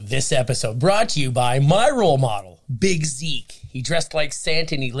This episode brought to you by my role model, Big Zeke. He dressed like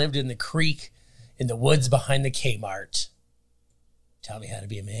Santa and he lived in the creek in the woods behind the Kmart. Taught me how to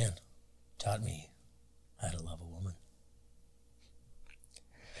be a man. Taught me how to love a woman.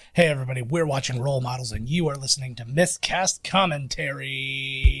 Hey everybody, we're watching Role Models and you are listening to Miscast Commentary.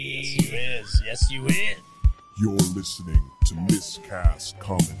 Yes, you is. Yes, you is. You're listening to Miscast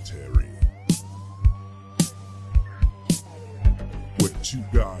Commentary, where two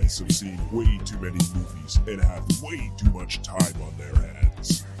guys have seen way too many movies and have way too much time on their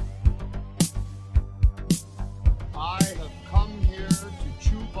hands. I have come here to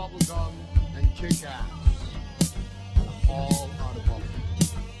chew bubblegum and kick ass. All out of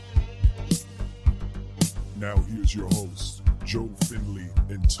bubblegum. Now here's your hosts, Joe Finley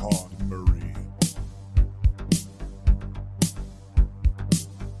and Todd Murray.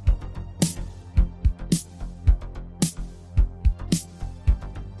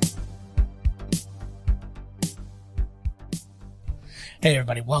 Hey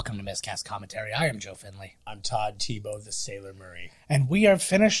everybody, welcome to Miscast Commentary. I am Joe Finley. I'm Todd Tebow, the Sailor Murray. And we have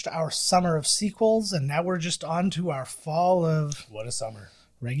finished our summer of sequels, and now we're just on to our fall of What a summer.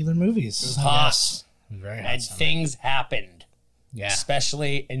 regular movies. It was hot. Yes. Very hot And summer. things happened, Yeah.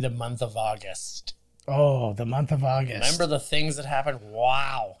 especially in the month of August. Oh, the month of August. Remember the things that happened?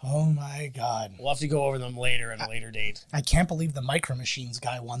 Wow. Oh my God. We'll have to go over them later at a later date. I can't believe the Micro Machines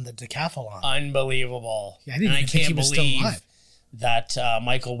guy won the decathlon. Unbelievable. Yeah, I didn't And even think he was still alive. that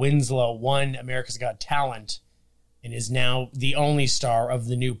Michael Winslow won America's Got Talent and is now the only star of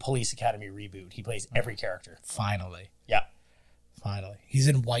the new Police Academy reboot. He plays every character. Finally. Yeah. Finally. He's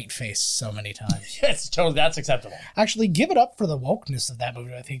in whiteface so many times. That's acceptable. Actually, give it up for the wokeness of that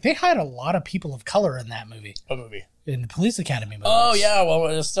movie, I think. They had a lot of people of color in that movie. What movie? In the Police Academy movies. Oh, yeah. Well,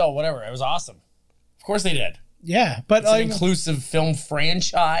 it was still, whatever. It was awesome. Of course they did. Yeah, but It's an inclusive film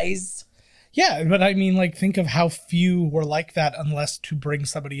franchise. yeah, but I mean, like, think of how few were like that unless to bring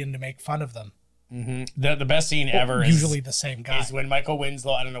somebody in to make fun of them. Mm-hmm. The best scene ever Usually the same guy. is when Michael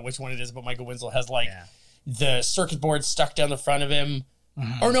Winslow, I don't know which one it is, but Michael Winslow has the circuit board stuck down the front of him.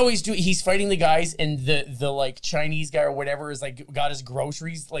 Mm-hmm. Or no, he's fighting the guys, and the like Chinese guy or whatever is like got his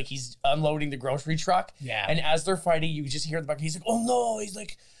groceries, like he's unloading the grocery truck. Yeah. And as they're fighting, you just hear in the back, he's like, "Oh no!" He's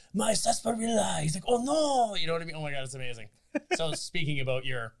like, "My sarsaparilla." He's like, "Oh no!" You know what I mean? Oh my god, it's amazing. So speaking about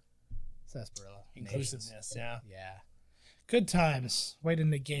your Sarsaparilla. inclusiveness, yeah. Yeah. Good times. Way to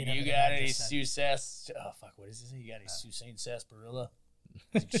negate You everything got I any just said. Sue Sass? Oh fuck, what does he say? You got any Sue Saint sarsaparilla?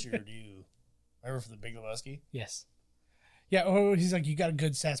 I sure do. Remember for the Big Lebowski? Yes. Yeah, oh, he's like, you got a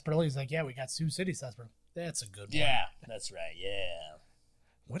good sarsaparilla? He's like, yeah, we got Sioux City sarsaparilla. That's a good one. Yeah, that's right. Yeah.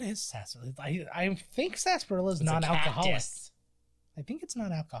 What is sarsaparilla? I think sarsaparilla is It's a non-alcoholic. cactus. I think it's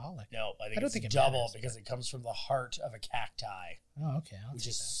non-alcoholic. No, I think don't it's think it double matters, because it comes from the heart of a cacti, Oh, okay. I'll which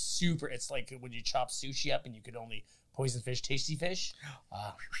take is that. super. It's like when you chop sushi up and you could only poison fish, tasty fish.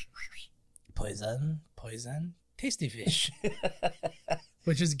 Poison, tasty fish.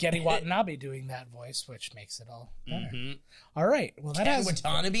 Which is Getty Watanabe doing that voice, which makes it all better. Mm-hmm. All right. Well, that Ken has...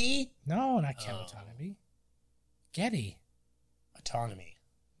 Watanabe? No, not Ken Watanabe. Getty Autonomy.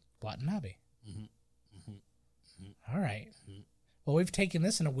 Watanabe. Mm-hmm. All right. Well, we've taken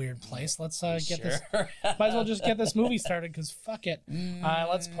this in a weird place. Let's get this... Sure. Might as well just get this movie started, because fuck it.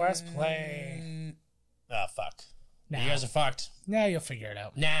 Let's press play. Oh, fuck. Now. You guys are fucked. Now you'll figure it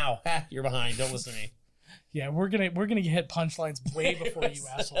out. Now. You're behind. Don't listen to me. Yeah, we're gonna hit punchlines way before you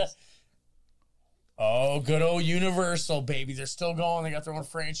assholes. Oh, good old Universal, baby. They're still going. They got their own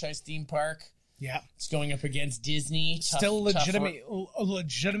franchise theme park. Yeah. It's going up against Disney. Still Tough- a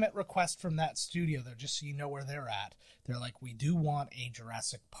legitimate request from that studio, though, just so you know where they're at. They're like, we do want a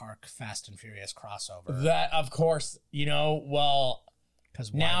Jurassic Park Fast and Furious crossover. That, of course, well,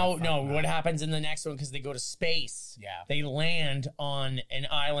 Because what happens in the next one? Because they go to space. Yeah. They land on an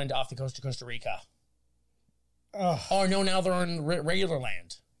island off the coast of Costa Rica. Ugh. Oh, no, now they're on regular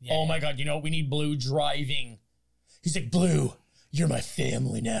land. Yeah. Oh, my God. You know, we need Blue driving. He's like, Blue, you're my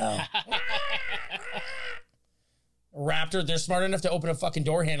family now. Raptor, they're smart enough to open a fucking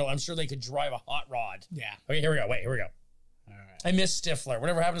door handle. I'm sure they could drive a hot rod. Yeah. Okay, here we go. Wait, here we go. All right. I miss Stifler.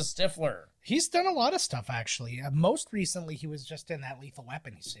 Whatever happened to Stifler? He's done a lot of stuff, actually. Most recently, he was just in that Lethal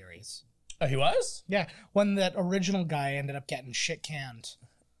Weapon series. Oh, he was? Yeah, when that original guy ended up getting shit canned.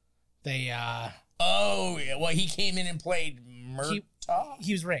 They, Oh, yeah. Well, he came in and played Murtaugh?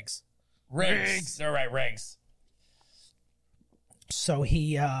 he was Riggs. Riggs. All right, Riggs. So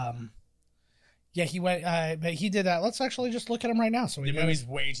he, he went, but he did that. Let's actually just look at him right now. So The movie's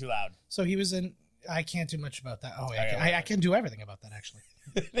way too loud. So he was in, I can't do much about that. Oh, yeah, Okay. I can do everything about that, actually.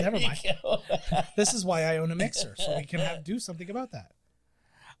 Never mind. This is why I own a mixer, so we can do something about that.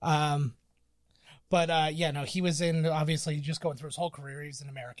 He was in, obviously, just going through his whole career. He was in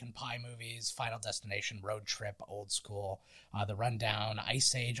American Pie movies, Final Destination, Road Trip, Old School, The Rundown,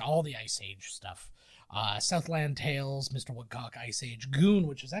 Ice Age, all the Ice Age stuff. Southland Tales, Mr. Woodcock, Ice Age, Goon,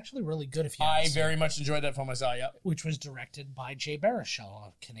 which is actually really good if you I very much enjoyed that film I saw, yep. which was directed by Jay Baruchel,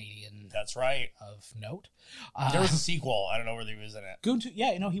 a Canadian That's right. of note. There was a sequel. I don't know whether he was in it. Goon 2,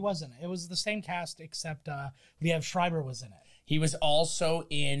 he was in it. It was the same cast, except Liev Schreiber was in it. He was also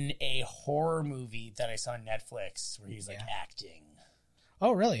in a horror movie that I saw on Netflix where he's like acting.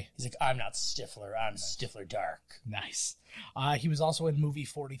 Oh, really? He's like, I'm not Stifler. I'm Stifler Dark. Nice. He was also in movie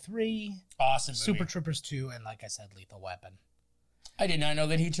 43. Awesome movie. Super Troopers 2, and like I said, Lethal Weapon. I did not know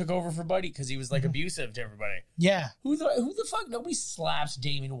that he took over for Buddy because he was like abusive to everybody. Yeah. Who the fuck? Nobody slaps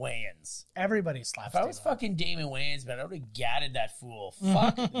Damon Wayans. Everybody slaps If I was fucking Damon Wayans, man, I would have gatted that fool.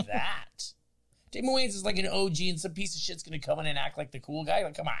 Fuck that. Damon Wayans is like an OG and some piece of shit's going to come in and act like the cool guy.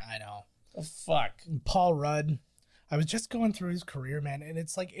 Like, come on. I know. The fuck? Paul Rudd. I was just going through his career, man, and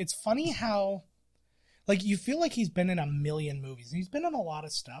it's like, it's funny how, like, you feel like he's been in a million movies. He's been in a lot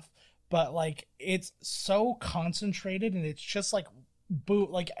of stuff, but, like, it's so concentrated, and it's just, like,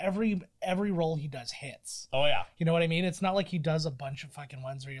 like, every role he does hits. Oh, yeah. You know what I mean? It's not like he does a bunch of fucking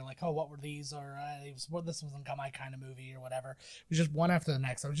ones where you're like, oh, what were these? Or this wasn't my kind of movie or whatever. It was just one after the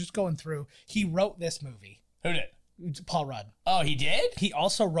next. I was just going through. He wrote this movie. Who did? Paul Rudd. Oh, he did? He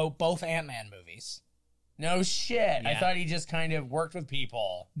also wrote both Ant-Man movies. No shit. Yeah. I thought he just kind of worked with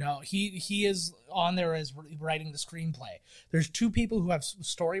people. No, he is on there as writing the screenplay. There's two people who have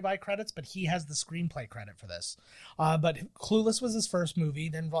story by credits, but he has the screenplay credit for this. But Clueless was his first movie.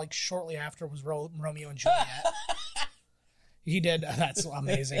 Then, like, shortly after was Romeo and Juliet. He did. That's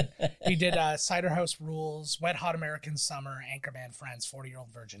amazing. He did Cider House Rules, Wet Hot American Summer, Anchorman Friends,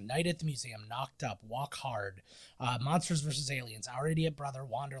 40-Year-Old Virgin, Night at the Museum, Knocked Up, Walk Hard, Monsters vs. Aliens, Our Idiot Brother,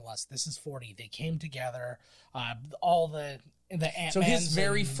 Wanderlust, This Is 40, They Came Together, all the Ant-Mans. So his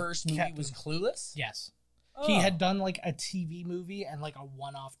very first movie was Clueless? Yes. Oh. He had done like a TV movie and like a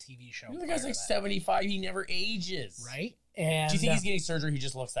one-off TV show. The guy's like 75. He never ages. Right? And do you think he's getting surgery? He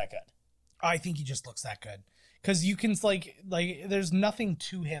just looks that good? I think he just looks that good. Because you can, like, there's nothing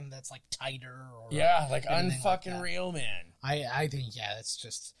to him that's, like, tighter or... Yeah, like, unfucking like real, man. I think,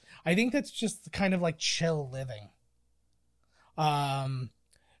 I think that's just kind of, like, chill living.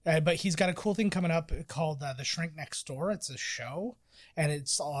 But he's got a cool thing coming up called The Shrink Next Door. It's a show, and it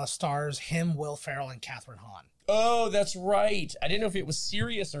stars him, Will Ferrell, and Catherine Hahn. Oh, that's right. I didn't know if it was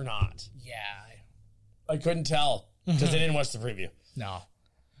serious or not. Yeah. I couldn't tell, because I didn't watch the preview. No.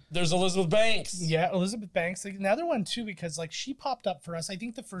 There's Elizabeth Banks. Yeah, Elizabeth Banks. Another one, too, because, like, she popped up for us. I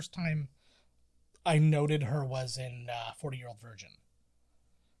think the first time I noted her was in 40-Year-Old Virgin.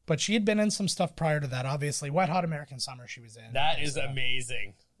 But she had been in some stuff prior to that, obviously. Wet Hot American Summer she was in. That is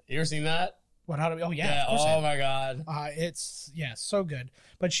amazing. You ever seen that? Wet Hot, oh, yeah. Oh, my God. It's so good.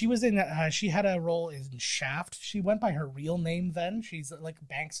 But she was in, she had a role in Shaft. She went by her real name then. She's, like,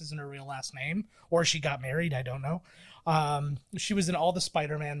 Banks isn't her real last name. Or she got married, I don't know. She was in all the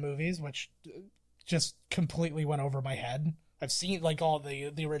Spider-Man movies, which just completely went over my head. I've seen like all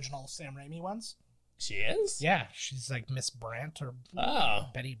the original Sam Raimi ones. She is? Yeah, she's like Miss Brandt or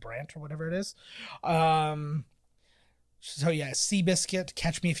Betty Brandt or whatever it is. So yeah, Seabiscuit,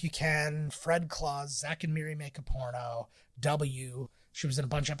 Catch Me If You Can, Fred Claus, Zack and Miri Make a Porno, W. She was in a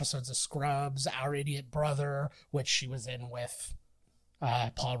bunch of episodes of Scrubs, Our Idiot Brother, which she was in with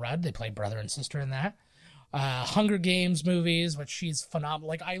Paul Rudd. They played brother and sister in that. Hunger Games movies, which she's phenomenal.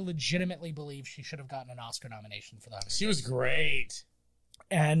 Like, I legitimately believe she should have gotten an Oscar nomination for that. She was great.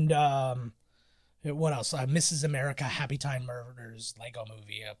 And what else? Mrs. America, Happy Time Murders, Lego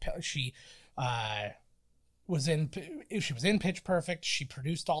Movie. She was in Pitch Perfect. She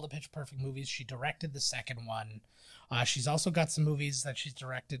produced all the Pitch Perfect movies. She directed the second one. She's also got some movies that she's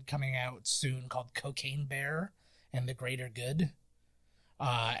directed coming out soon called Cocaine Bear and The Greater Good.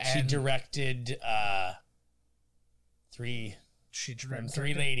 She directed Three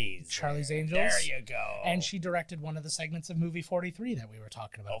Ladies. Charlie's Angels. There you go. And she directed one of the segments of movie 43 that we were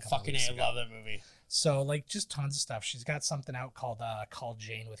talking about. Oh, fucking I love that movie. So, like, just tons of stuff. She's got something out called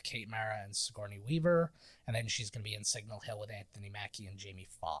Jane with Kate Mara and Sigourney Weaver. And then she's going to be in Signal Hill with Anthony Mackie and Jamie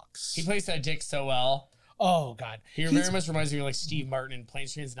Foxx. He plays that dick so well. Oh, God. He very much reminds me of, like, Steve Martin in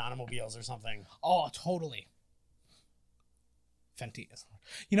Planes, Trains, and Automobiles or something. Oh, totally. Fenty.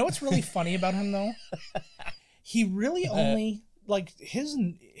 You know what's really funny about him, though? He really only... like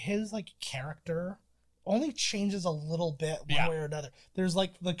his like character only changes a little bit one way or another. There's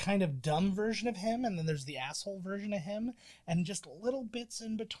like the kind of dumb version of him, and then there's the asshole version of him, and just little bits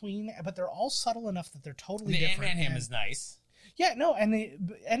in between. But they're all subtle enough that they're totally different. The Ant-Man him is nice. Yeah, no,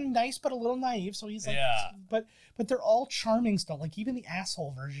 and nice but a little naive. So he's like, but they're all charming still. Like even the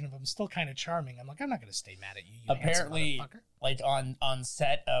asshole version of him is still kind of charming. I'm like, I'm not gonna stay mad at you. Apparently, like on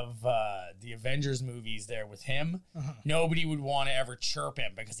set of the Avengers movies, there with him, nobody would want to ever chirp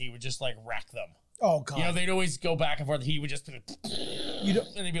him because he would just like wreck them. Oh god, you know they'd always go back and forth. He would just be like,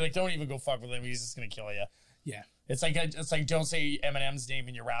 and they'd be like, don't even go fuck with him. He's just gonna kill you. Yeah, it's like don't say Eminem's name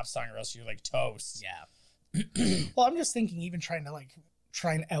in your rap song or else you're like toast. Yeah. Well, I'm just thinking, even trying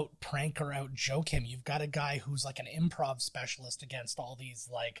to out prank or out joke him, you've got a guy who's like an improv specialist against all these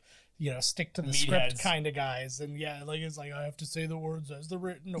like, you know, stick to the script kind of guys, and like it's like I have to say the words as they're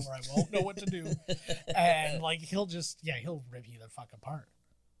written or I won't know what to do, and like he'll rip you the fuck apart.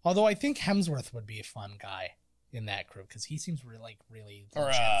 Although I think Hemsworth would be a fun guy in that group because he seems really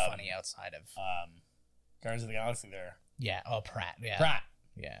funny outside of Guardians of the Galaxy. There, yeah. Oh, Pratt. Yeah, Pratt.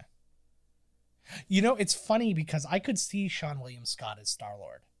 Yeah. You know, it's funny because I could see Sean William Scott as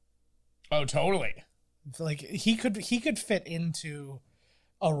Star-Lord. Oh, totally. Like he could fit into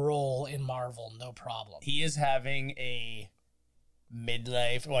a role in Marvel, no problem. He is having a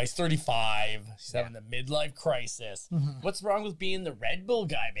midlife. Well, he's 35. He's having the midlife crisis. What's wrong with being the Red Bull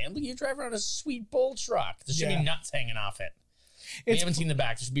guy, man? Look, you drive around a sweet bull truck. There should be nuts hanging off it. We haven't seen the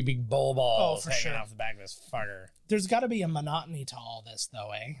back. There should be big bull balls hanging off the back of this fucker. There's got to be a monotony to all this,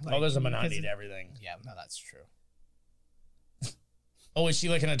 though, eh? Like, there's a monotony to everything. Yeah, no, that's true. Oh, is she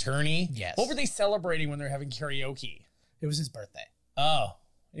like an attorney? Yes. What were they celebrating when they're having karaoke? It was his birthday. Oh,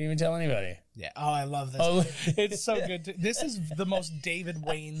 didn't even tell anybody. Yeah. Oh, I love this. Oh. It's so good. This is the most David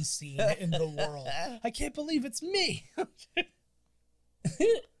Wayne scene in the world. I can't believe it's me.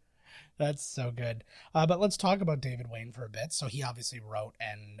 That's so good. But let's talk about David Wayne for a bit. So he obviously wrote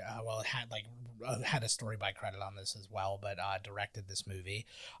and had a story by credit on this as well, but directed this movie.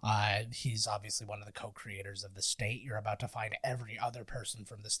 He's obviously one of the co-creators of The State. You're about to find every other person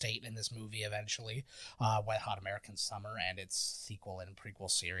from The State in this movie eventually. Wet Hot American Summer and its sequel and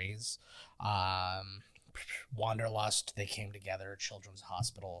prequel series. Wanderlust, They Came Together, Children's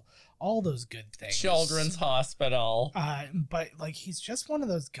Hospital, all those good things. Children's Hospital. But like he's just one of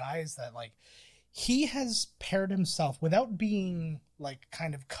those guys that like he has paired himself without being like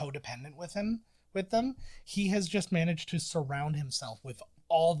kind of codependent with them. He has just managed to surround himself with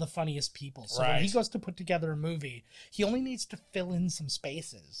all the funniest people. So when he goes to put together a movie, he only needs to fill in some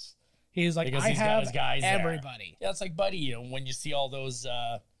spaces. He's like, because I have his guys everybody. There. Yeah, it's like Buddy, you know, when you see all those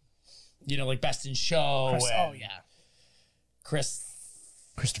like Best in Show.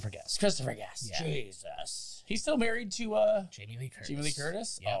 Christopher Guest. Yeah. Jesus. He's still married to Jamie Lee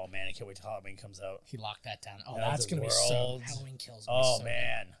Curtis. Yep. Oh man, I can't wait till Halloween comes out. He locked that down. Oh, that's gonna be so Halloween Kills. Oh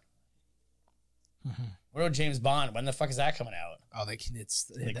man. What about James Bond? When the fuck is that coming out? Oh,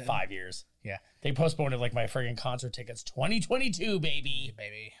 it's like 5 years. Yeah. They postponed it like my friggin' concert tickets. 2022, baby. Yeah,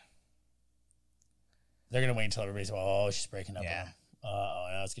 baby. They're gonna wait until everybody's she's breaking up. Yeah.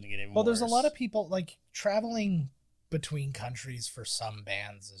 Now it's gonna get even worse. Well, there's a lot of people like traveling between countries for some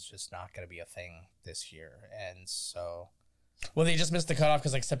bands is just not going to be a thing this year, and so. Well, they just missed the cutoff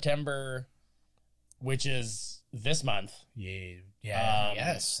because like September, which is this month.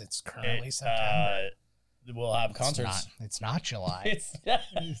 Yes, it's currently September. We'll have concerts. It's not July.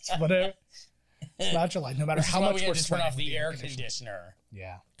 It's whatever. It's not July. No matter how much we're turn off the air conditioner.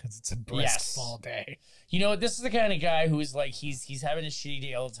 Yeah, because it's a brisk fall day. You know, this is the kind of guy who is like he's having a shitty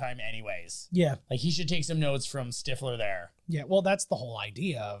day all the time, anyways. Yeah, like he should take some notes from Stifler there. Yeah, well, that's the whole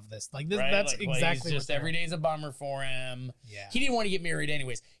idea of this. Like this, right? That's like, exactly just every day's a bummer for him. Yeah, he didn't want to get married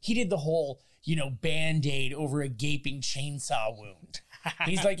anyways. He did the whole Band-Aid over a gaping chainsaw wound.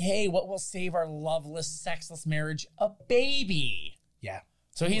 He's like, hey, what will save our loveless, sexless marriage? A baby. Yeah.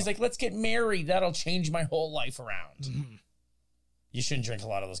 So he's like, let's get married. That'll change my whole life around. Mm-hmm. You shouldn't drink a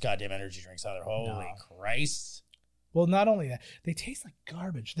lot of those goddamn energy drinks either. Holy Christ. Well, not only that, they taste like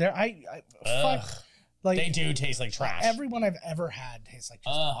garbage. Fuck. Like, they do taste like trash. Everyone I've ever had tastes like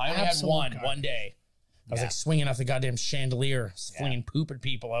just I only had one day. I was like swinging off the goddamn chandelier, flinging poop at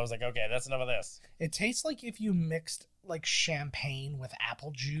people. I was like, okay, that's enough of this. It tastes like if you mixed like champagne with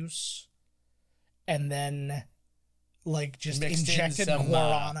apple juice and then like just injected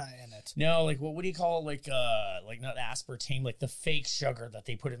guarana in it. No, like what do you call it? Like not aspartame, like the fake sugar that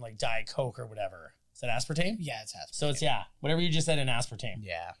they put in like Diet Coke or whatever. Is that aspartame? Yeah, it's aspartame. So it's whatever you just said in aspartame.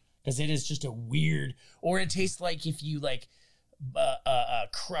 Yeah. Because it is just a weird, or it tastes like if you like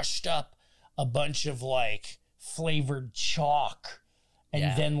crushed up a bunch of like flavored chalk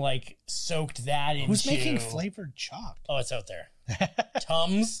and then like soaked that into. Who's making flavored chalk? Oh, it's out there.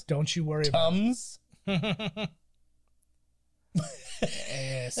 Tums. Don't you worry Tums.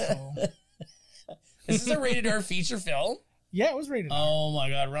 Asshole. Is this a rated R feature film? Yeah, it was rated R. Oh my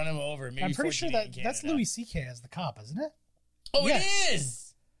God, run him over. Maybe I'm pretty sure 14 in that's Canada. Louis C.K. as the cop, isn't it? Oh, Yeah. it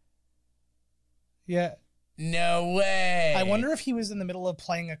is. Yeah. No way. I wonder if he was in the middle of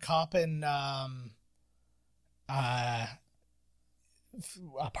playing a cop in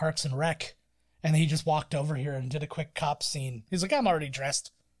Parks and Rec, and he just walked over here and did a quick cop scene. He's like, I'm already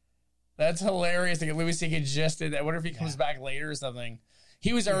dressed. That's hilarious. Like Louis C.K. just did that. I wonder if he comes back later or something.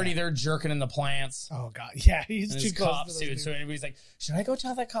 He was already there jerking in the plants. Oh God, yeah, he's In too his close cop to those suit. dudes. So anybody's like, should I go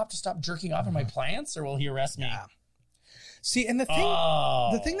tell that cop to stop jerking off in my plants, or will he arrest me? Yeah. See, and the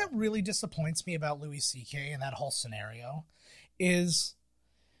thing that really disappoints me about Louis C.K. and that whole scenario is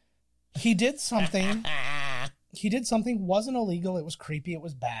he did something. He did something, wasn't illegal. It was creepy. It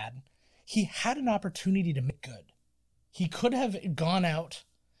was bad. He had an opportunity to make good. He could have gone out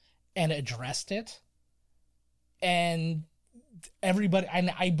and addressed it, and everybody, and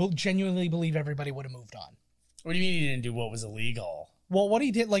I genuinely believe everybody would have moved on. What do you mean he didn't do what was illegal? Well, what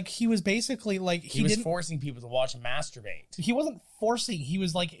he did, like, he was basically like He was forcing people to watch him masturbate. He wasn't forcing. He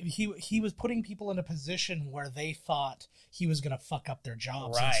was like he was putting people in a position where they thought he was going to fuck up their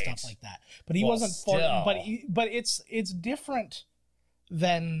jobs and stuff like that. But he wasn't. But it's different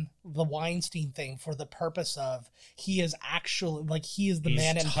than the Weinstein thing for the purpose of he is actually like he is the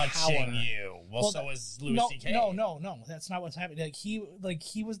man in touching power. You. Well, so is Louis C.K. No, that's not what's happening. Like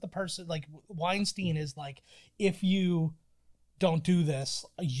he was the person. Like Weinstein is like, if you don't do this,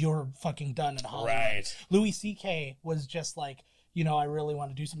 you're fucking done in Hollywood. Right. Louis C.K. was just like, you know, I really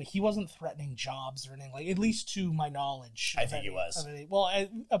want to do something. He wasn't threatening jobs or anything, like, at least to my knowledge. I think he was. Well,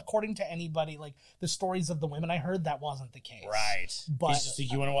 according to anybody, like the stories of the women I heard, that wasn't the case. Right. But he's just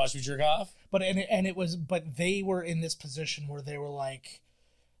like, you want to watch me jerk off? But but they were in this position where they were like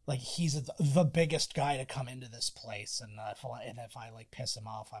he's the biggest guy to come into this place, and if I like piss him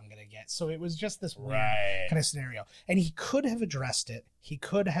off, I'm gonna get. So it was just this weird kind of scenario, and he could have addressed it. He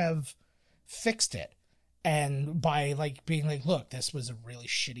could have fixed it, and by like being like, look, this was a really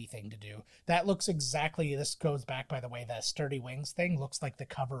shitty thing to do. That looks exactly. This goes back, by the way, that Sturdy Wings thing looks like the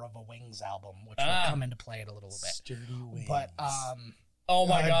cover of a Wings album, which will come into play in a little bit. Sturdy Wings. But oh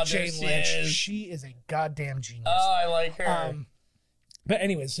my God, Jane Lynch, she is a goddamn genius. Oh, I like her. But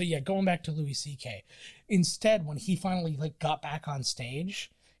anyways, so yeah, going back to Louis C.K. Instead, when he finally like got back on stage,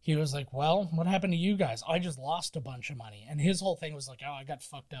 he was like, well, what happened to you guys? I just lost a bunch of money. And his whole thing was like, oh, I got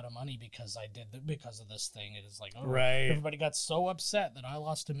fucked out of money because because of this thing. It is like, oh, everybody got so upset that I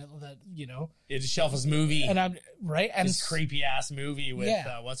lost It's Shelf's movie. And I'm right. And this creepy ass movie with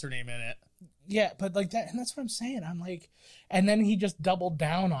what's her name in it? Yeah, but like that, and that's what I'm saying. I'm like, and then he just doubled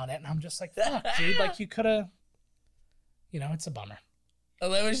down on it, and I'm just like, fuck, dude, like you could have, it's a bummer. I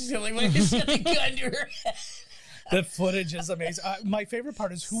love when she's like, she's got the gun to her head. The footage is amazing. My favorite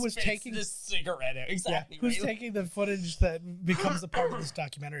part is who was taking the cigarette out. Exactly. Who's taking the footage that becomes a part of this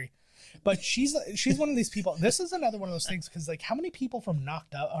documentary. But she's one of these people. This is another one of those things because like how many people from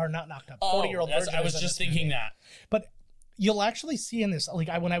Knocked Up or not Knocked Up 40-Year-Old Virgin? I was just thinking that. But you'll actually see in this, like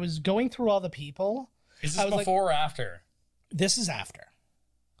when I was going through all the people. Is this before or after? This is after.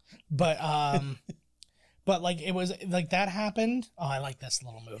 But but like it was like that happened. Oh, I like this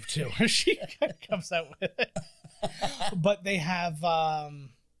little move too, where she comes out with it. But they have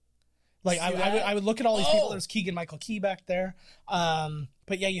like I would look at all these people. There's Keegan Michael Key back there.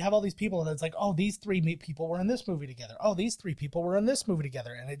 But yeah, you have all these people, and it's like, oh, these three people were in this movie together. Oh, these three people were in this movie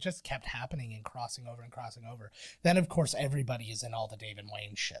together, and it just kept happening and crossing over and crossing over. Then of course everybody is in all the David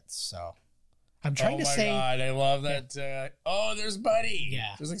Wayne shits. So I'm trying to say. Oh my God, I love that. There's Buddy.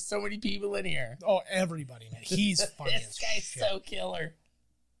 Yeah. There's like so many people in here. Oh, everybody, man. He's funny This guy's so killer.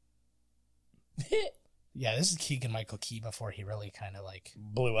 Yeah, this is Keegan Michael Key before he really kind of like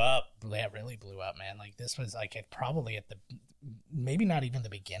blew up. Yeah, really blew up, man. Like this was like probably at maybe not even the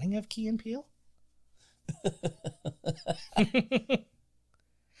beginning of Key and Peele.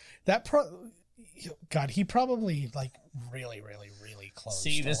 God, he probably like really, really, really close.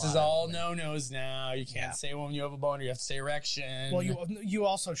 See, this is all no-nos now. You can't say when you have a boner. You have to say erection. Well, you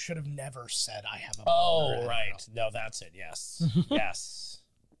also should have never said I have a boner. Oh, right. No, that's it. Yes. Yes.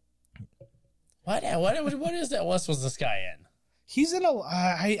 What is that? What was this guy in? He's in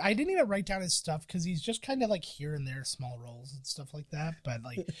I didn't even write down his stuff because he's just kind of like here and there, small roles and stuff like that. But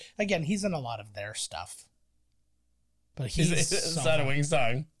like, again, he's in a lot of their stuff. But he's is that a Wing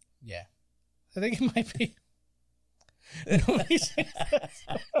song? Yeah. I think it might be.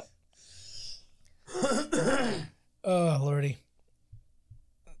 Oh, Lordy.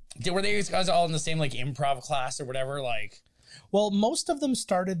 Were these guys all in the same like improv class or whatever? Like, well, most of them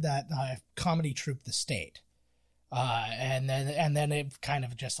started that comedy troupe, The State. And then it kind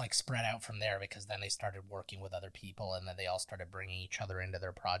of just like spread out from there, because then they started working with other people, and then they all started bringing each other into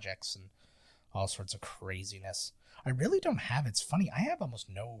their projects and all sorts of craziness. I really don't have. It's funny. I have almost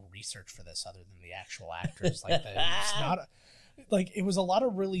no research for this other than the actual actors. Like it's not like it was a lot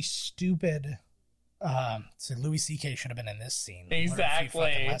of really stupid. So Louis C.K. should have been in this scene. Exactly. Learn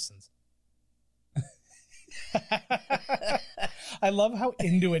a few fucking lessons. I love how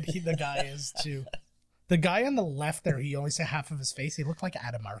into it the guy is too. The guy on the left there, he only saw half of his face. He looked like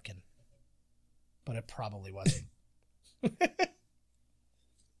Adam Arkin, but it probably wasn't.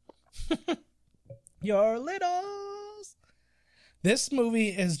 Your littles. This movie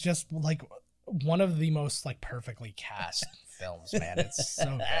is just like one of the most like perfectly cast films, man. It's so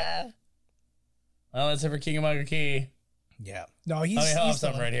good. Well, that's it for King of Mugger Key. Yeah. No, he's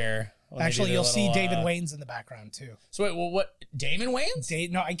something right here. Actually, you'll see David Wayne's in the background too. So wait, well, what? Damon Wayans?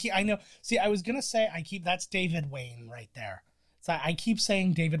 No, I know. See, I was gonna say that's David Wayne right there. So I keep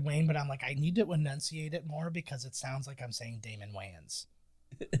saying David Wayne, but I'm like, I need to enunciate it more because it sounds like I'm saying Damon Wayans.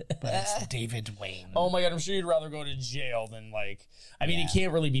 But it's David Wayne. Oh my God, I'm sure you'd rather go to jail than like. I mean, it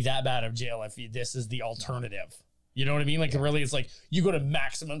can't really be that bad of jail if this is the alternative. You know what I mean? Like, really, it's like you go to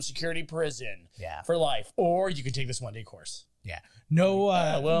maximum security prison for life, or you could take this 1-day course. Yeah. No,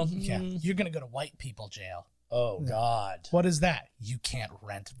 you're going to go to white people jail. Oh, God. What is that? You can't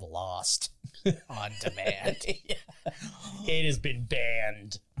rent Lost on demand. It has been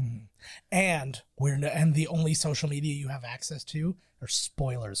banned. And the only social media you have access to are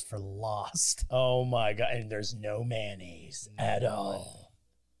spoilers for Lost. Oh, my God. And there's no mayonnaise at all.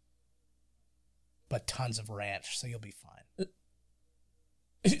 But tons of ranch, so you'll be fine.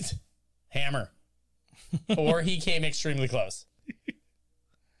 Hammer. Or he came extremely close.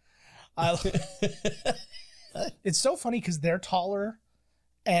 It's so funny because they're taller,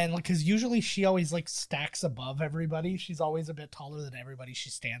 and because usually she always like stacks above everybody. She's always a bit taller than everybody she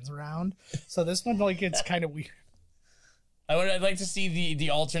stands around. So this one, like, it's kind of weird. I'd like to see the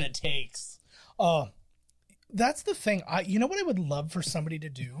alternate takes. Oh, that's the thing. You know what I would love for somebody to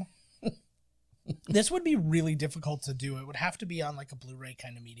do? This would be really difficult to do. It would have to be on like a Blu-ray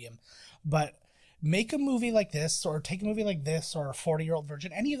kind of medium, but make a movie like this, or take a movie like this, or a 40-Year-Old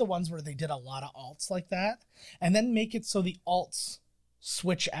Virgin, any of the ones where they did a lot of alts like that, and then make it so the alts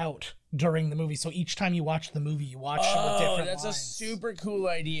switch out during the movie. So each time you watch the movie, you watch with different that's lines. A super cool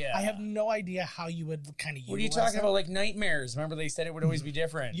idea. I have no idea how you would kind of use it. What are you talking about? Like nightmares. Remember they said it would always be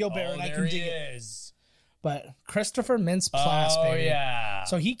different. Yo, Baron, I can dig it. But Christopher Mintz-Plasse, baby. Yeah.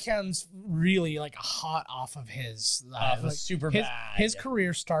 So he comes really like hot off of his Superbad. His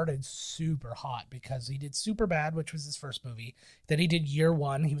career started super hot because he did Superbad, which was his first movie. Then he did Year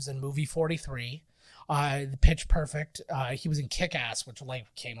One. He was in movie 43. Pitch Perfect. He was in Kick-Ass, which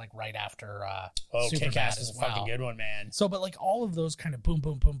came right after Superbad. Kick-Ass is a fucking good one, man. So, but like all of those kind of boom,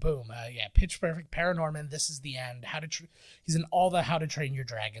 boom, boom, boom. Pitch Perfect, Paranorman, This Is the End. He's in all the How to Train Your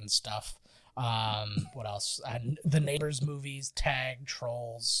Dragon stuff. What else? The Neighbors movies, Tag,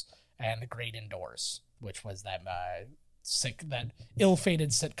 Trolls, and The Great Indoors, which was that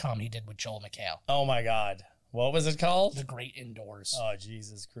ill-fated sitcom he did with Joel McHale. Oh my God. What was it called? The Great Indoors. Oh,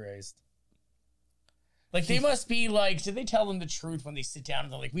 Jesus Christ. Like, they must be like, did they tell them the truth when they sit down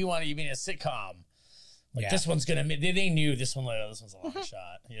and they're like, we want you to be in a sitcom? Like, this one's going to, they knew this one's a long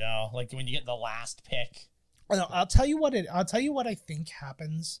shot, you know? Like, when you get the last pick. I'll tell you what I think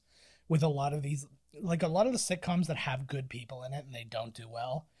happens with a lot of these, like a lot of the sitcoms that have good people in it and they don't do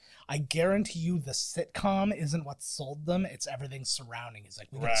well. I guarantee you the sitcom isn't what sold them. It's everything surrounding. It's like,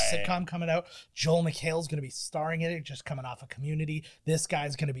 we got a sitcom coming out. Joel McHale's going to be starring in it, just coming off a Community. This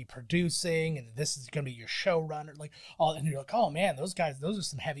guy's going to be producing, and this is going to be your showrunner. And you're like, oh man, those are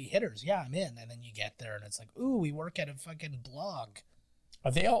some heavy hitters. Yeah, I'm in. And then you get there and it's like, ooh, we work at a fucking blog.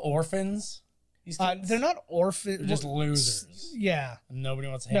 Are they all orphans? They're not orphans. They're just losers. Yeah. Nobody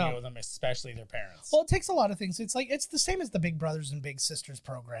wants to hang out with them, especially their parents. Well, it takes a lot of things. It's like, it's the same as the Big Brothers and Big Sisters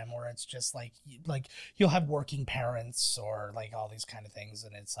program, where it's just like you'll have working parents or like all these kind of things.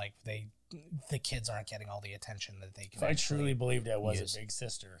 And it's like the kids aren't getting all the attention that they can. If I truly believed I was a big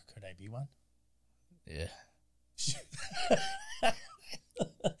sister, could I be one? Yeah.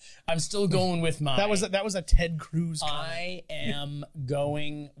 I'm still going with my. That was a Ted Cruz comment. I am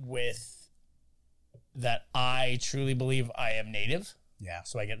going with that. I truly believe I am Native. Yeah.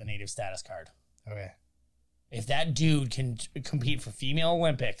 So I get the Native status card. Okay. If that dude can compete for female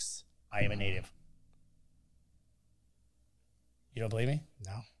Olympics, I am a Native. You don't believe me?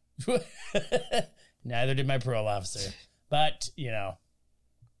 No. Neither did my parole officer. But, you know.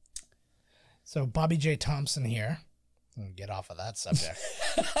 So Bobby J. Thompson here. Get off of that subject.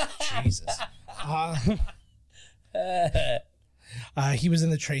 Jesus. He was in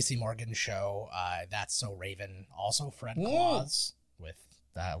the Tracy Morgan Show. That's So Raven. Also Fred Claus with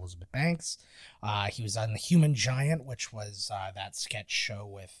Elizabeth Banks. He was on The Human Giant, which was that sketch show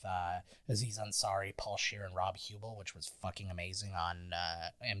with Aziz Ansari, Paul Scheer, and Rob Hubel, which was fucking amazing on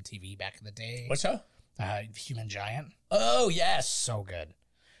MTV back in the day. What show? Human Giant. Oh, yes. So good.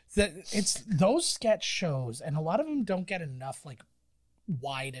 It's those sketch shows, and a lot of them don't get enough like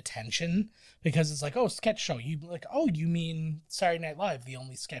wide attention because it's like, oh, sketch show. You like, oh, you mean Saturday Night Live, the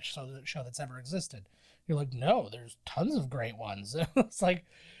only sketch show that's ever existed? You're like, no, there's tons of great ones. It's like,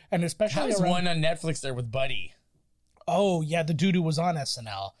 and especially There's one on Netflix there with Buddy. Oh yeah, the dude who was on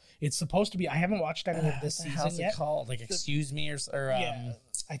SNL. It's supposed to be. I haven't watched any of this season How's yet. it called? Like, Excuse Me, or yeah,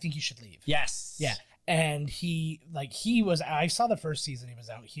 I think you should leave. Yes. Yeah. And he was. I saw the first season.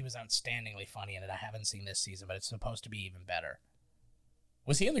 He was outstandingly funny in it. I haven't seen this season, but it's supposed to be even better.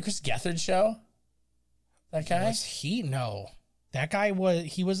 Was he on the Chris Gethard show? That guy? Was he? No. That guy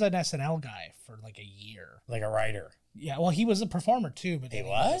was an SNL guy for like a year. Like a writer. Yeah, well, he was a performer too, but He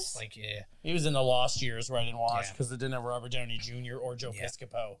was? like, yeah. He was in the Lost Years where I didn't watch Yeah. because it didn't have Robert Downey Jr. or Joe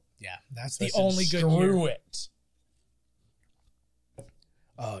Piscopo. Yeah, that's So I the said, only good Screw year. it.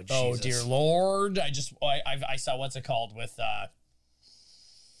 Oh, Jesus. Oh, dear Lord. I saw what's it called with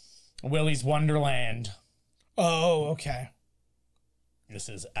Willy's Wonderland. Oh, okay. This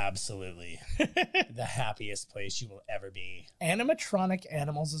is absolutely the happiest place you will ever be. Animatronic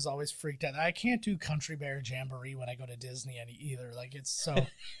animals is always freaked out. I can't do Country Bear Jamboree when I go to Disney either. Like, it's so. What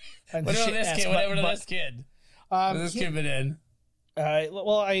about this kid? What about this kid? This kid been in?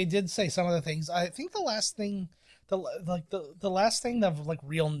 Well, I did say some of the things. I think the last thing, the last thing of like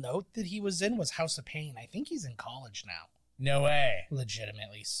real note that he was in was House of Pain. I think he's in college now. No way.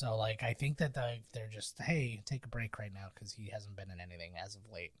 Legitimately. So, like, I think that they're just, hey, take a break right now because he hasn't been in anything as of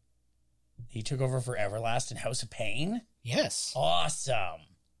late. He took over for Everlast in House of Pain? Yes. Awesome.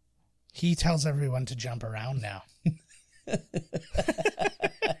 He tells everyone to jump around now.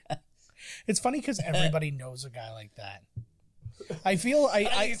 It's funny because everybody knows a guy like that. I feel I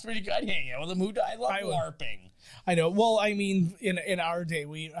think it's pretty good hanging out with him. I love LARPing. I know. Well, I mean, in our day,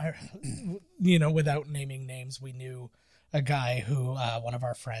 without naming names, we knew a guy who one of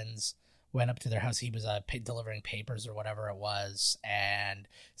our friends went up to their house. He was delivering papers or whatever it was, and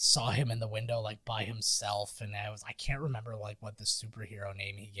saw him in the window like by himself. And I can't remember like what the superhero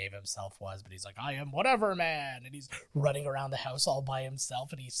name he gave himself was, but he's like, I am whatever man, and he's running around the house all by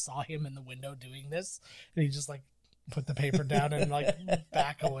himself. And he saw him in the window doing this, and he just like put the paper down and like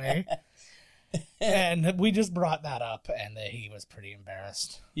back away. And we just brought that up, and he was pretty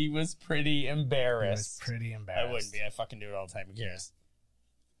embarrassed. He was pretty embarrassed. I wouldn't be. I fucking do it all the time. Who cares?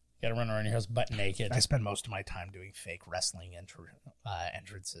 You gotta run around your house butt naked. I spend most of my time doing fake wrestling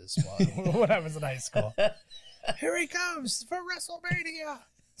entrances when I was in high school. Here he comes for WrestleMania.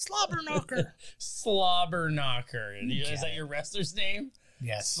 Slobber Knocker. Slobber Knocker. Is that your wrestler's name?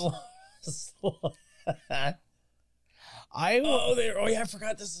 Yes. I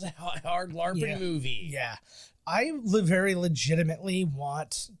forgot this is a hard LARPing movie. Yeah. I very legitimately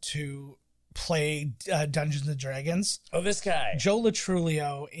want to play Dungeons and Dragons. Oh, this guy. Joe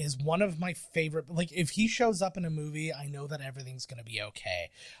Latrulio is one of my favorite. Like, if he shows up in a movie, I know that everything's going to be okay.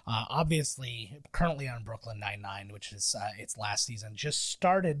 Obviously, currently on Brooklyn Nine-Nine, which is its last season, just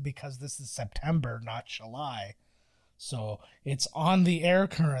started because this is September, not July. So it's on the air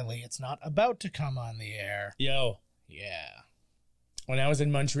currently. It's not about to come on the air. Yo. Yeah. When I was in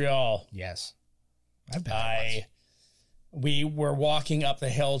Montreal. Yes. We were walking up the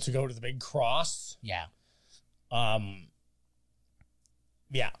hill to go to the big cross. Yeah.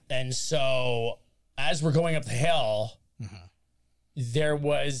 Yeah. And so as we're going up the hill, there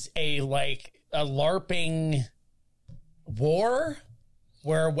was a LARPing war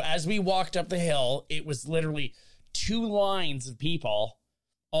where as we walked up the hill, it was literally 2 lines of people,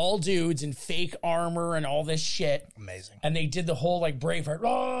 all dudes in fake armor and all this shit. Amazing. And they did the whole like Braveheart,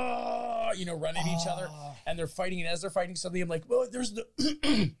 run at each other, and they're fighting. And as they're fighting something, I'm like, well, there's the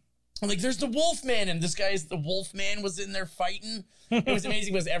there's the Wolfman, and the Wolfman was in there fighting. It was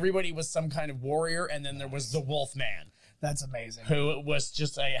amazing because everybody was some kind of warrior, and then there was the Wolfman. That's amazing. Who was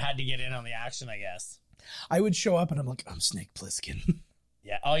just, I had to get in on the action, I guess. I would show up and I'm like, I'm Snake Plissken.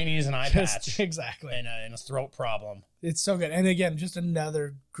 Yeah, all you need is an eye patch. Exactly. And a throat problem. It's so good. And again, just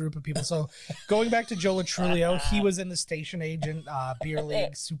another group of people. So going back to Joe Latrulio, he was in the Station Agent, Beer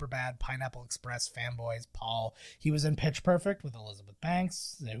League, Superbad, Pineapple Express, Fanboys, Paul. He was in Pitch Perfect with Elizabeth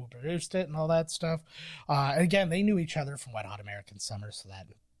Banks, who produced it and all that stuff. And again, they knew each other from Wet Hot American Summer, so that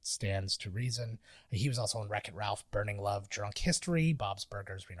stands to reason. He was also in Wreck-It Ralph, Burning Love, Drunk History, Bob's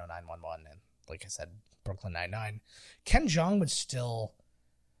Burgers, Reno 911, and like I said, Brooklyn Nine-Nine. Ken Jeong was still,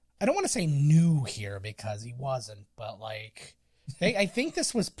 I don't want to say new here because he wasn't, but like, I think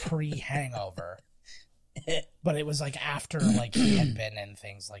this was pre-Hangover. But it was like after like he had been in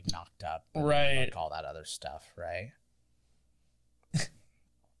things like Knocked Up, and, right? like all that other stuff, right?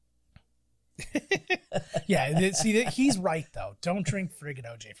 Yeah, see, he's right though. Don't drink friggin'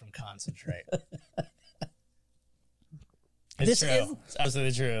 OJ from Concentrate. It's true. It's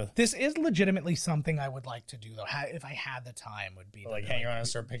absolutely true. This is legitimately something I would like to do though. If I had the time, would be like hang around and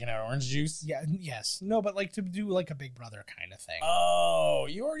start picking out orange juice. Yeah, yes, no, but like to do like a Big Brother kind of thing. Oh,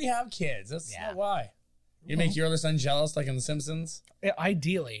 you already have kids. That's not why. You make your other son jealous, like in The Simpsons?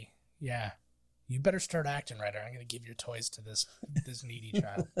 Ideally, yeah. You better start acting right, or I'm going to give your toys to this needy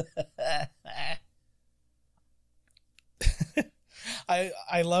child.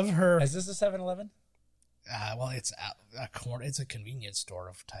 I love her. Is this a 7-Eleven? Well, it's it's a convenience store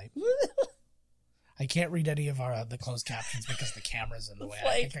of type. I can't read any of the closed captions because the camera's in the way.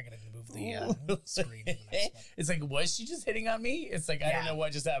 Like, I think I'm going to move the screen to the next one. It's like, was she just hitting on me? It's like, I don't know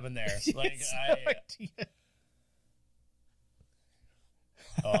what just happened there. Like, no idea.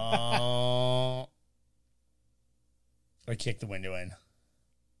 Oh. I kicked the window in.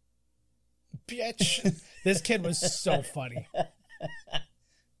 Bitch. This kid was so funny.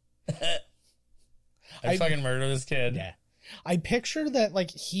 I fucking murdered this kid. Yeah. I picture that, like,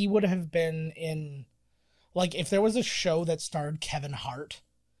 he would have been in, like, if there was a show that starred Kevin Hart,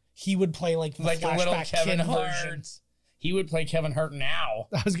 he would play, like, the like a little Kevin Hart. Version. He would play Kevin Hart now.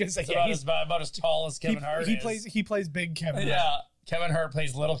 I was going to say, he's about as tall as Kevin Hart is. He plays big Kevin Hart. Yeah. Kevin Hart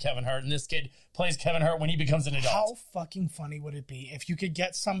plays little Kevin Hart, and this kid plays Kevin Hart when he becomes an adult. How fucking funny would it be if you could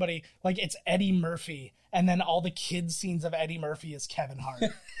get somebody, like, it's Eddie Murphy, and then all the kids' scenes of Eddie Murphy is Kevin Hart?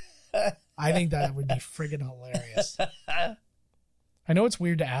 I think that would be friggin' hilarious. I know it's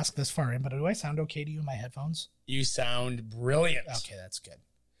weird to ask this far in, but do I sound okay to you in my headphones? You sound brilliant. Okay, that's good.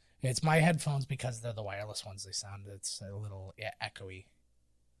 It's my headphones because they're the wireless ones. They sound, it's a little echoey.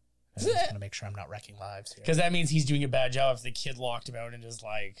 I'm just going to make sure I'm not wrecking lives here. Because that means he's doing a bad job if the kid locked him out and just,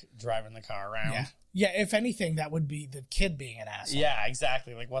 like, driving the car around. Yeah. Yeah, if anything, that would be the kid being an asshole. Yeah,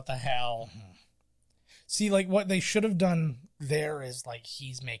 exactly. Like, what the hell? Mm-hmm. See, like, what they should have done there is, like,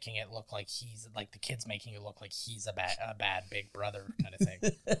 he's making it look like he's, like, the kid's making it look like he's a bad big brother kind of thing.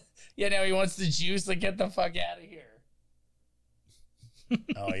 Yeah, now he wants the juice. Like, get the fuck out of here.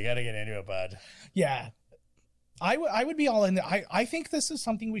 Oh, you got to get into it, bud. Yeah. I would be all in there. I think this is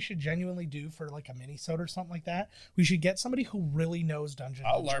something we should genuinely do for, like, a mini-sode or something like that. We should get somebody who really knows Dungeons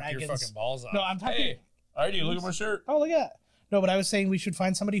and Dragons. I'll LARP your fucking balls off. No, I'm talking... Hey, I do. Look at my shirt. Oh, look at that. No, but I was saying we should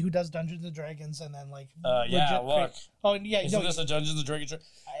find somebody who does Dungeons and Dragons and then, like... yeah, look. Oh, yeah. Isn't this a Dungeons and Dragons shirt?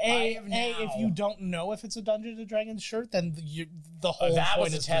 If you don't know if it's a Dungeons and Dragons shirt, then the whole that point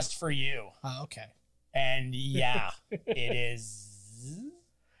was a is test for you. Oh, okay. And, yeah, it is...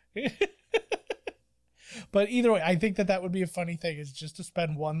 But either way, I think that would be a funny thing, is just to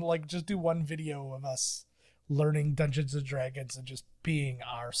spend just do one video of us learning Dungeons and Dragons and just being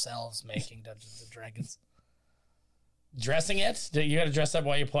ourselves making Dungeons and Dragons. Dressing it? You got to dress up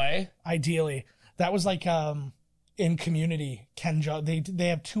while you play? Ideally. That was like in Community, Ken Jeong, they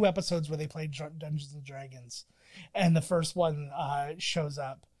have 2 episodes where they play Dungeons and Dragons. And the first one shows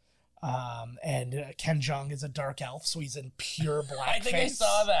up and Ken Jeong is a dark elf, so he's in pure black. I think I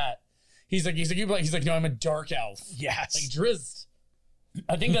saw that. He's like, no, I'm a dark elf. Yes. Like Drizzt.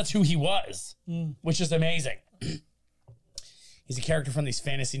 I think that's who he was, which is amazing. He's a character from these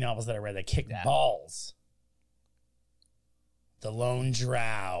fantasy novels that I read that kick balls. The Lone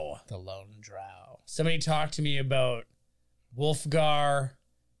Drow. The Lone Drow. Somebody talked to me about Wolfgar,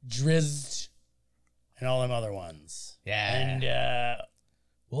 Drizzt, and all them other ones. Yeah. And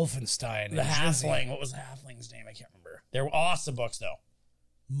Wolfenstein. The Halfling. What was the Halfling's name? I can't remember. They were awesome books, though.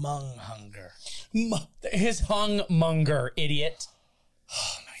 Munghunger. His hung monger, idiot.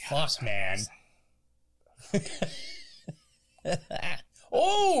 Oh my god. Fuck, man.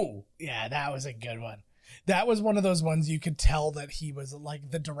 Oh! Yeah, that was a good one. That was one of those ones you could tell that he was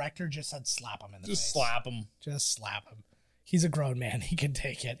like, the director just said slap him in the face. Just slap him. Just slap him. He's a grown man. He can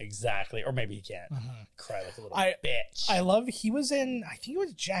take it. Exactly. Or maybe he can't. Cry like a little bitch. I love, he was in, I think it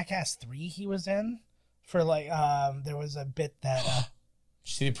was Jackass 3 he was in. For like, there was a bit that... Did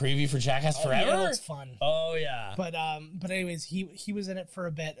you see the preview for Jackass Forever? Yeah, it looks fun. Oh, yeah. But anyways, he was in it for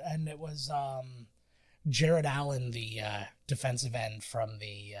a bit, and it was Jared Allen, the defensive end from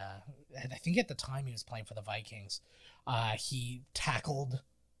the, I think at the time he was playing for the Vikings. He tackled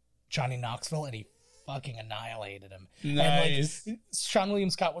Johnny Knoxville, and he fucking annihilated him. Nice. And like Sean William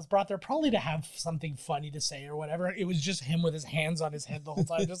Scott was brought there probably to have something funny to say or whatever. It was just him with his hands on his head the whole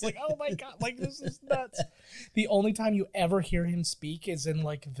time, just like, oh my god, like this is nuts. The only time you ever hear him speak is in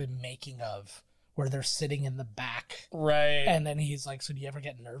like the making of, where they're sitting in the back. Right. And then he's like, so do you ever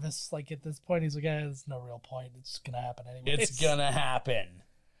get nervous? Like at this point, he's like, yeah, there's no real point. It's gonna happen anyway. It's gonna happen.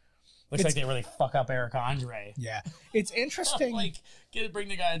 Looks like they really fuck up Eric Andre. Yeah. It's interesting. Like, bring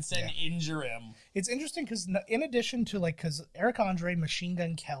the guy and injure him. It's interesting because in addition to like, because Eric Andre, Machine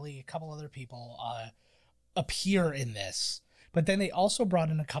Gun Kelly, a couple other people appear in this, but then they also brought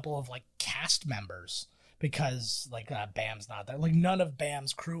in a couple of like cast members because like Bam's not there. Like none of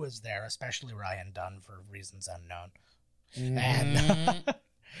Bam's crew is there, especially Ryan Dunn for reasons unknown.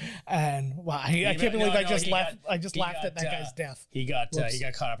 And well, I can't believe I just laughed. I just laughed at that guy's death. He got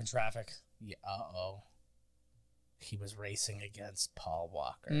caught up in traffic. Yeah. He was racing against Paul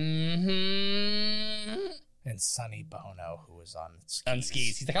Walker Mm-hmm. and Sonny Bono, who was on skis. On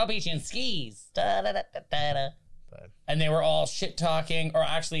skis. He's like, I'll beat you on skis. Da, da, da, da, da, da. But, and they were all shit talking, or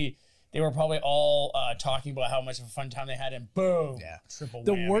actually, they were probably all talking about how much of a fun time they had, and boom, triple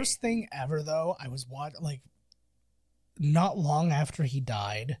the whammy. worst thing ever, though, I was not long after he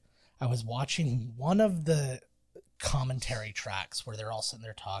died, I was watching one of the commentary tracks where they're all sitting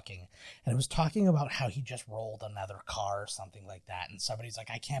there talking, and it was talking about how he just rolled another car or something like that, and somebody's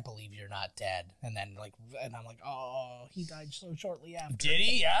like, I can't believe you're not dead, and then and I'm like, oh, he died so shortly after. Did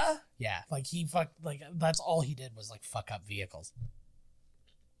he? Yeah, like he fucked, like that's all he did was like fuck up vehicles.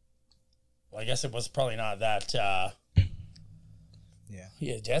 Well, I guess it was probably not that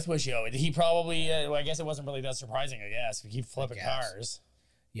Yeah, death wish. He probably well, I guess it wasn't really that surprising, I guess. We keep flipping cars.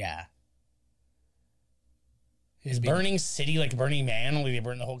 Yeah. Is Burning City like Burning Man, only they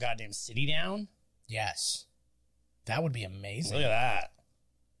burn the whole goddamn city down? Yes. That would be amazing. Look at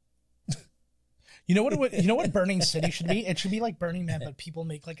that. You know what Burning City should be? It should be like Burning Man, but people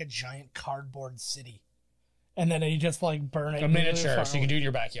make like a giant cardboard city. And then you just like burn it. A miniature, so you can do it in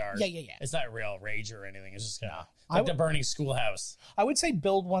your backyard. Yeah. It's not real rage or anything. It's just like the burning schoolhouse. I would say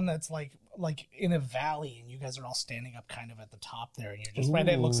build one that's like in a valley, and you guys are all standing up kind of at the top there, and you're just right.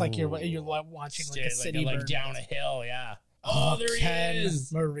 It looks like you're watching like a city like burn down a hill. Yeah. Oh, there Ken he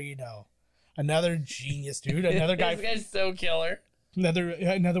is. Marino, another genius dude. Another guy. This guy's so killer.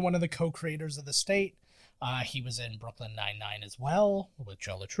 Another one of the co-creators of The State. He was in Brooklyn Nine-Nine as well with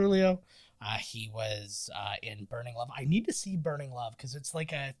Joe Latrulio. He was in Burning Love. I need to see Burning Love because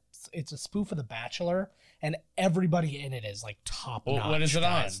it's a spoof of The Bachelor, and everybody in it is like top notch. What is it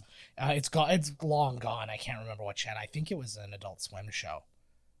guys. On? It's long gone. I can't remember what channel. I think it was an Adult Swim show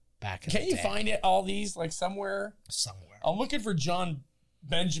back in the day. Can you find it? All these like somewhere? Somewhere. I'm looking for John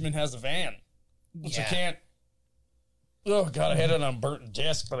Benjamin Has a Van, which I can't. Oh god, I had it on burnt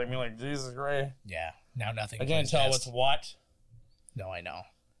disc, but I mean, like, Jesus Christ. Yeah. Now nothing. I can't tell what's what. No, I know.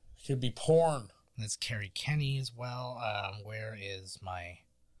 Could be porn. That's Carrie Kenny as well. Where is my?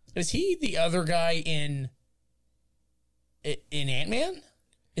 Is he the other guy in Ant-Man?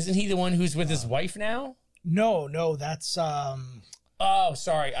 Isn't he the one who's with his wife now? No, that's Oh,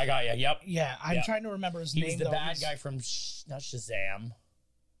 sorry, I got you. Yep. Yeah, I'm trying to remember his name. He was the bad guy from not Shazam.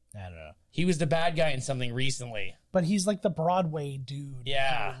 I don't know. He was the bad guy in something recently. But he's like the Broadway dude.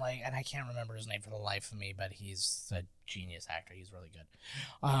 Yeah. And I can't remember his name for the life of me, but he's a genius actor. He's really good.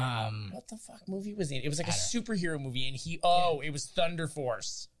 What the fuck movie was he in? It was like a superhero movie, and it was Thunder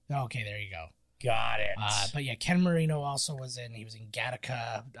Force. Okay, there you go. Got it. But yeah, Ken Marino also was he was in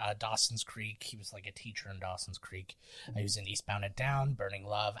Gattaca, Dawson's Creek. He was like a teacher in Dawson's Creek. He was in Eastbound and Down, Burning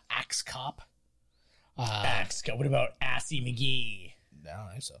Love, Axe Cop. Axe Cop. What about Assy McGee? I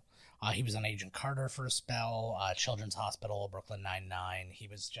don't think so. He was on Agent Carter for a spell, Children's Hospital, Brooklyn Nine-Nine. He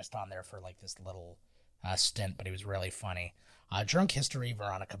was just on there for like this little stint, but he was really funny. Drunk History,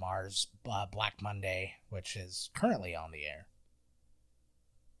 Veronica Mars, Black Monday, which is currently on the air.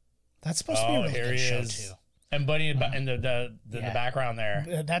 That's supposed to be a really good show too. And Buddy in the background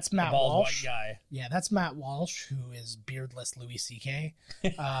there. That's Matt the bald Walsh. White guy. Yeah, that's Matt Walsh, who is beardless Louis C.K.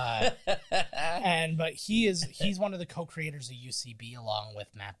 But he's one of the co-creators of UCB, along with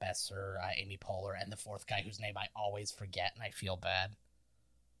Matt Besser, Amy Poehler, and the fourth guy whose name I always forget, and I feel bad.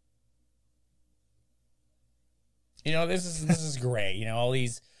 You know, this is great. You know, all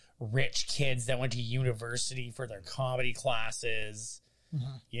these rich kids that went to university for their comedy classes.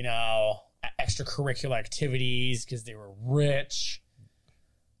 Mm-hmm. You know, extracurricular activities because they were rich.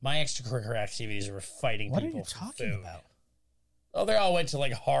 My extracurricular activities were fighting people. What are you talking about? Oh, they all went to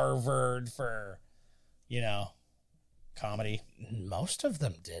like Harvard for, comedy. Most of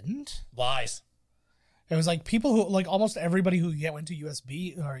them didn't. Lies. It was like people who, like almost everybody who went to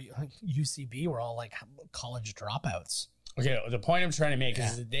USB or UCB were all like college dropouts. Okay, the point I'm trying to make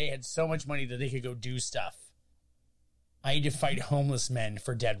is that they had so much money that they could go do stuff. I had to fight homeless men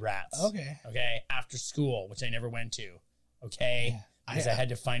for dead rats. Okay, after school, which I never went to. Okay, because I had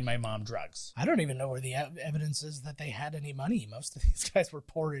to find my mom drugs. I don't even know where the evidence is that they had any money. Most of these guys were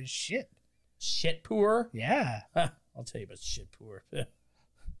poor as shit. Shit poor? Yeah. I'll tell you about shit poor.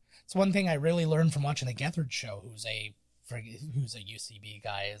 It's one thing I really learned from watching the Gethard show, who's a UCB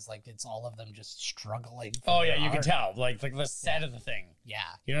guy, is like it's all of them just struggling. Oh yeah, you can tell, like the set of the thing. Yeah,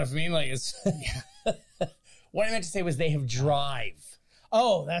 you know what I mean. Like it's. What I meant to say was they have drive.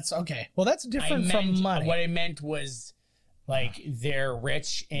 Oh, that's okay. Well, that's different from money. What I meant was like they're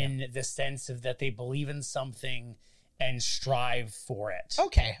rich in the sense of that they believe in something and strive for it.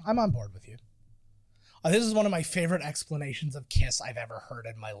 Okay, I'm on board with you. This is one of my favorite explanations of Kiss I've ever heard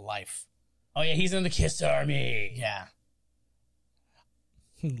in my life. Oh yeah, he's in the Kiss Army. Yeah.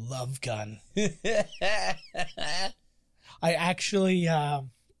 Love Gun. I actually, I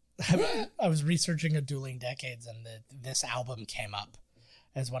was researching a Dueling Decades, and this album came up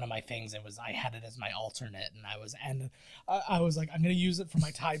as one of my things. I had it as my alternate, and I was like, I'm going to use it for my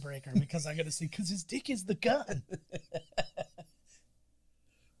tiebreaker because I'm going to see, because his dick is the gun.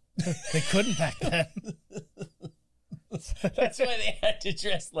 They couldn't back then. That's why they had to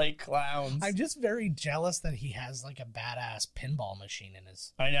dress like clowns. I'm just very jealous that he has like a badass pinball machine in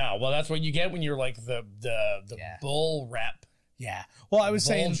his. I know. Well, that's what you get when you're like the bull rep. Yeah. Well, I was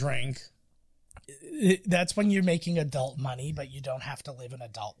saying drink. That's when you're making adult money, but you don't have to live an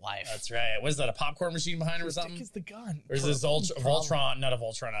adult life. That's right. Was that a popcorn machine behind him or something? Is the gun? Or is this Voltron? Not a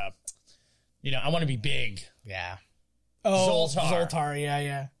Voltron. I want to be big. Yeah. Oh, Zoltar. Zoltar.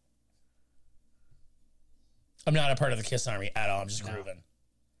 Yeah. I'm not a part of the Kiss Army at all. I'm just grooving.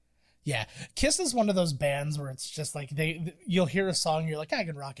 Yeah. Kiss is one of those bands where it's just like you'll hear a song, you're like, I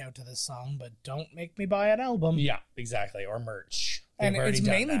can rock out to this song, but don't make me buy an album. Yeah, exactly. Or merch. And it's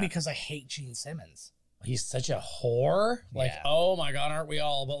mainly because I hate Gene Simmons. He's such a whore. Like, oh my God, aren't we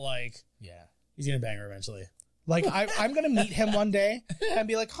all? But like, yeah, he's going to bang her eventually. Like, I'm going to meet him one day and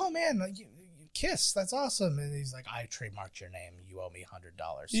be like, oh man, Kiss, that's awesome. And he's like, I trademarked your name. You owe me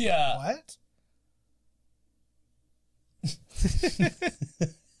 $100. Yeah. Like, what?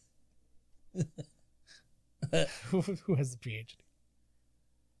 Who has the PhD?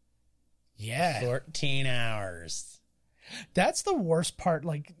 Yeah. 14 hours. That's the worst part.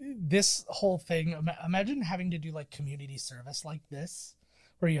 Like, this whole thing, imagine having to do like community service like this,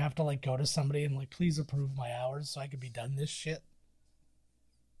 where you have to like go to somebody and like, please approve my hours so I could be done this shit.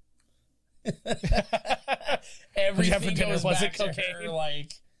 Everything goes back to her,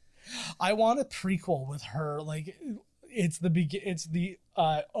 like, I want a prequel with her. Like, it's the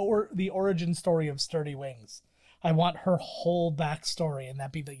origin story of Sturdy Wings. I want her whole backstory, and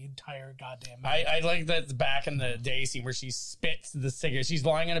that be the entire goddamn movie. I like that back in the day scene where she spits the cigarette. She's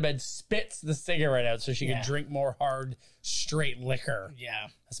lying on a bed, spits the cigarette out so she can drink more hard, straight liquor. Yeah.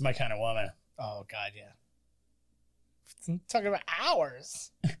 That's my kind of woman. Oh, God, yeah. I'm talking about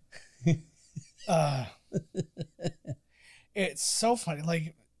hours. It's so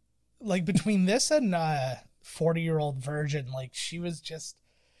funny. Like between this and 40-Year-Old Virgin, like, she was just...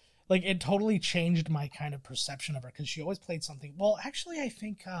 Like, it totally changed my kind of perception of her, because she always played something... Well, actually, I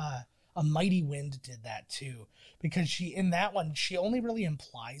think A Mighty Wind did that, too. Because in that one, she only really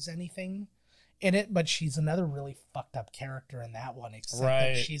implies anything in it, but she's another really fucked up character in that one, except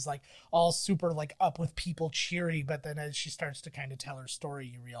that she's, like, all super, like, up with people cheery, but then as she starts to kind of tell her story,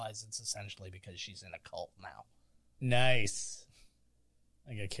 you realize it's essentially because she's in a cult now. Nice.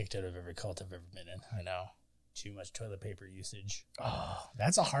 I got kicked out of every cult I've ever been in. I know. Too much toilet paper usage. Oh,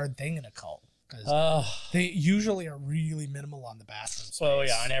 that's a hard thing in a cult, because they usually are really minimal on the bathroom space. Oh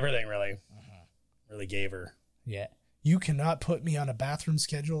yeah, on everything really. Really gave her. Yeah, you cannot put me on a bathroom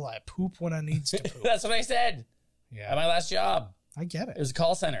schedule. I poop when I needs to poop. That's what I said. Yeah, at my last job. I get it. It was a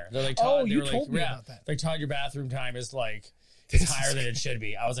call center. They're like, you told me about that. They told your bathroom time is like it's higher than it should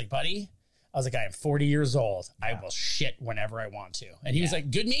be. I was like, buddy. I was like, I am 40 years old. Yeah. I will shit whenever I want to. And he was like,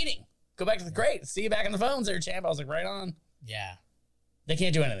 good meeting. Go back to the great. See you back on the phones there, champ. I was like, right on. Yeah. They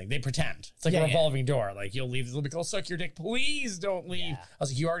can't do anything. They pretend. It's like a revolving door. Like, you'll leave. They'll be like, suck your dick. Please don't leave. Yeah. I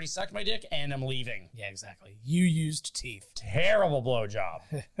was like, you already sucked my dick and I'm leaving. Yeah, exactly. You used teeth. Terrible blowjob.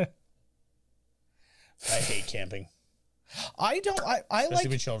 I hate camping. I Especially like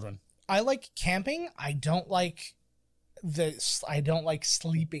with children. I like camping. I don't like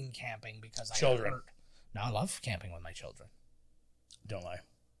sleeping camping because children. No, I love camping with my children. Don't lie.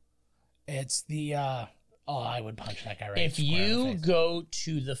 It's the Oh, I would punch that guy right If square in the you face. go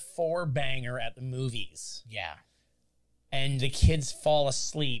to the 4-banger at the movies Yeah. and the kids fall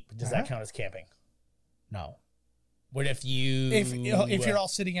asleep, does Uh-huh. that count as camping? No. What if you... If you're all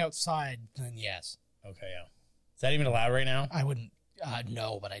sitting outside, then yes. Okay, yeah. Is that even allowed right now? I wouldn't.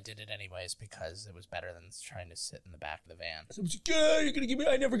 No, but I did it anyways because it was better than trying to sit in the back of the van. So it's like, yeah, you're going to give me...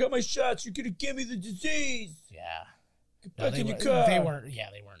 I never got my shots. You're going to give me the disease. Yeah. Get No, back they, in your were, car. they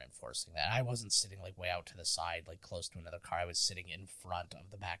weren't enforcing that. I wasn't sitting like way out to the side, like close to another car. I was sitting in front of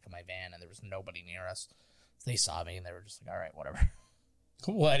the back of my van, and there was nobody near us. They saw me, and they were just like, "All right, whatever."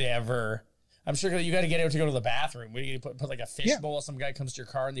 Whatever. I'm sure you got to get out to go to the bathroom. What do you put like a fish Yeah. bowl? Some guy comes to your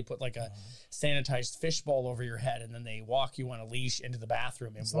car and they put like a sanitized fish bowl over your head, and then they walk you on a leash into the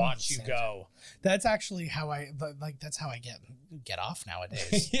bathroom and It's not watch the you same go. That's actually how I like. That's how I get off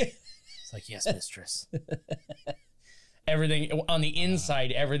nowadays. It's like, yes, mistress. Everything on the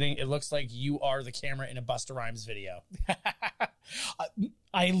inside, everything. It looks like you are the camera in a Busta Rhymes video.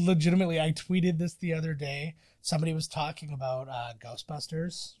 I legitimately, I tweeted this the other day. Somebody was talking about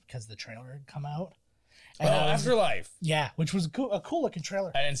Ghostbusters because the trailer had come out. Oh, And I was- Afterlife. yeah, which was a cool looking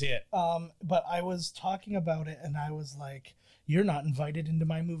trailer. I didn't see it. But I was talking about it, and I was like, "You're not invited into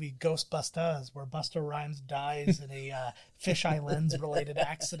my movie Ghostbusters, where Busta Rhymes dies in a fisheye lens related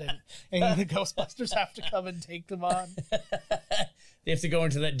accident, and the Ghostbusters have to come and take them on." They have to go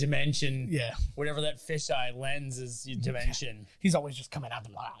into that dimension. Yeah, Whatever that fisheye lens is dimension. he's always just coming at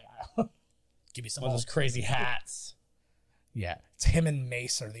them. Give me some. One of those crazy hats. Yeah, it's him and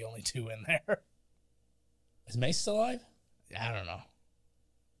Mace are the only two in there. Is Mace still alive? I don't know.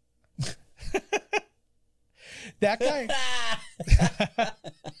 That guy.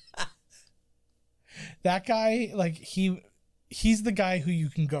 That guy, like he's the guy who you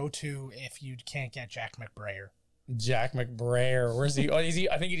can go to if you can't get Jack McBrayer. Jack McBrayer. Where's he? Oh, is he?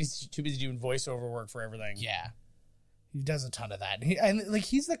 I think he's too busy doing voiceover work for everything. Yeah, he does a ton of that, and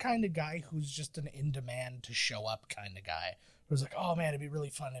he's the kind of guy who's just an in demand to show up kind of guy. Who's like, "Oh man, it'd be really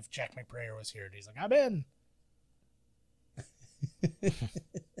fun if Jack McBrayer was here." And he's like, "I'm in."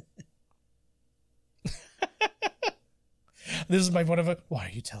 This is my one of a. Why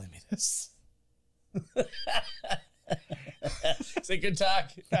are you telling me this? It's a good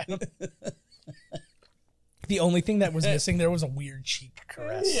talk. The only thing that was missing there was a weird cheek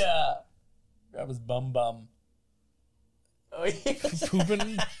caress. Yeah. That was bum. Oh, yeah.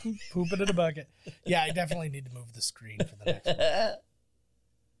 pooping in a bucket. Yeah, I definitely need to move the screen for the next one.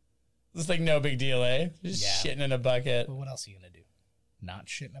 It's like no big deal, eh? Just Yeah. shitting in a bucket. But what else are you gonna do? Not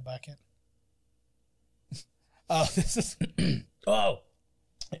shit in a bucket? Oh, this is Oh,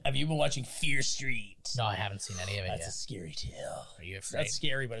 have you been watching Fear Street? no, I haven't seen any of it That's yet. a scary tale. Are you afraid? That's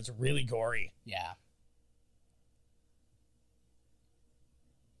scary, but it's really gory. Yeah.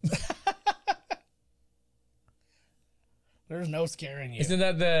 There's no scaring you. Isn't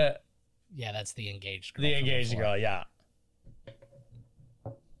that the Yeah, that's the engaged girl. the from engaged before. girl? Yeah.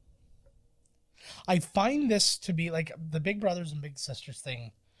 I find this to be like the Big Brothers and Big Sisters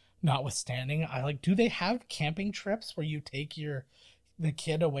thing notwithstanding. I like, do they have camping trips where you take the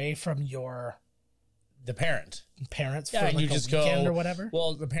kid away from your The parent. parents Yeah, for and like you a just weekend go or whatever?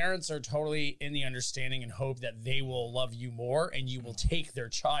 Well, the parents are totally in the understanding and hope that they will love you more, and you will take their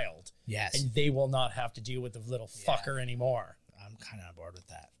child, Yes. and they will not have to deal with the little fucker anymore. I'm kind of on board with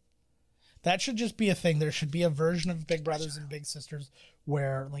that. That should just be a thing. There should be a version of Big Brothers and Big Sisters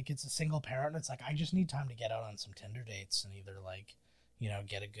where like it's a single parent and it's like, I just need time to get out on some Tinder dates and either like,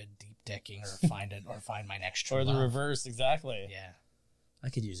 get a good deep dicking or find my next true Or the love. reverse, exactly. Yeah. I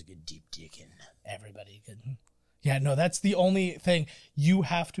could use a good deep dicking. Everybody could. Yeah, no, that's the only thing. You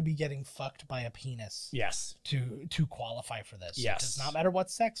have to be getting fucked by a penis Yes, to qualify for this. Yes. It does not matter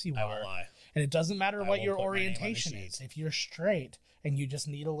what sex you I are. won't lie. And it doesn't matter I what will your put my name on the orientation sheet. is. If you're straight and you just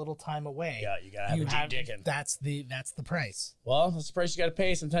need a little time away, Yeah, you gotta have a deep dicking. that's the price. Well, that's the price you gotta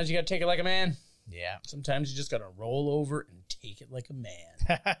pay. Sometimes you gotta take it like a man. Yeah. Sometimes you just gotta roll over and take it like a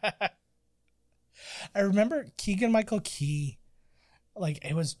man. I remember Keegan-Michael Key, like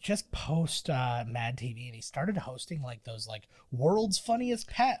it was just post Mad TV, and he started hosting like those like World's Funniest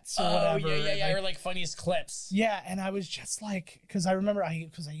Pets or Oh, whatever. yeah, and, like, or like funniest clips. yeah, and I was just like, because I remember I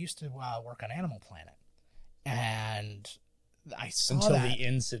used to work on Animal Planet, and I saw Until that, the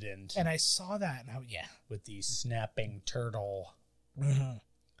incident and I saw that, and with the snapping turtle.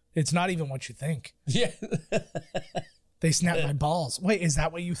 it's not even what you think. Yeah. They snapped my balls. Wait, is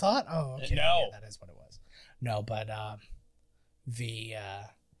that what you thought? Oh, okay. No. Yeah, that is what it was. No, but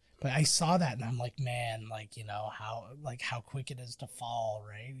But I saw that and I'm like, man, like, how quick it is to fall,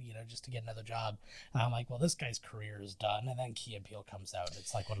 right? Just to get another job. And I'm like, well, this guy's career is done. And then Key and Peele comes out. And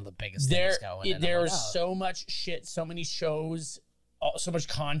it's like one of the biggest things going. There's so much shit, so many shows, so much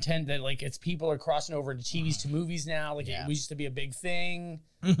content that like it's people are crossing over into TVs to movies now. Like it used to be a big thing.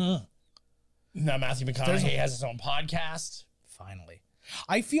 Mm-hmm. Now Matthew McConaughey has his own podcast. Finally.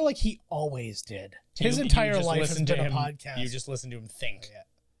 I feel like he always did. His entire life has been a podcast. You just listen to him think. Yeah.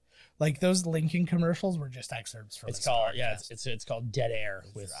 Like those Lincoln commercials were just excerpts from his podcast. It's called Dead Air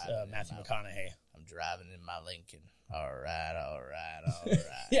with Matthew McConaughey. I'm driving in my Lincoln. All right.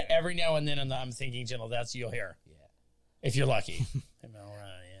 Yeah, every now and then I'm thinking, Gentle, that's you'll hear. Yeah. If you're lucky. I'm all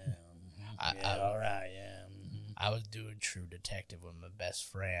right, yeah. All right, yeah. I was doing True Detective with my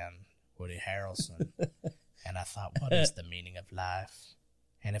best friend, Woody Harrelson. And I thought, what is the meaning of life?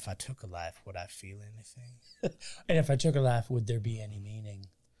 And if I took a life, would I feel anything? And if I took a life, would there be any meaning?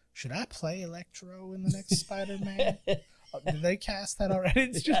 Should I play Electro in the next Spider-Man? Did they cast that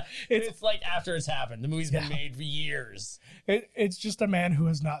already? It's like after it's happened. The movie's been made for years. It's just a man who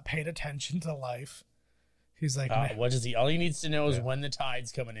has not paid attention to life. He's like, what does he? All he needs to know is when the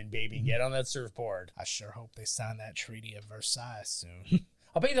tide's coming in, baby. Get on that surfboard. I sure hope they sign that Treaty of Versailles soon.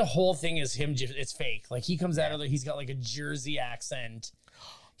 I'll bet the whole thing is him. It's fake. Like he comes out of there, he's got like a Jersey accent.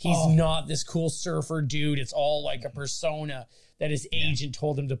 He's not this cool surfer dude. It's all like a persona that his agent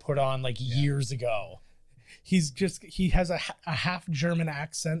told him to put on like years ago. He has a half German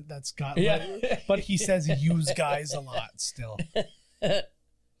accent that's got, but he says use guys a lot still. That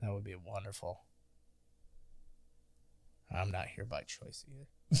would be wonderful. I'm not here by choice either.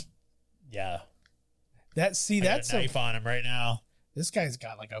 Yeah. That's a knife on him right now. This guy's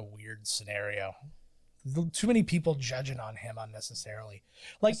got like a weird scenario. Too many people judging on him unnecessarily.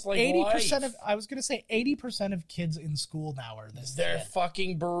 Like 80% of, I was going to say 80% of kids in school now are this. They're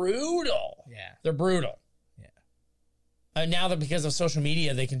fucking brutal. Yeah. They're brutal. Yeah. And now that because of social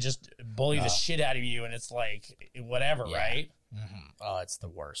media, they can just bully the shit out of you and it's like, whatever, right? Mm-hmm. Oh, it's the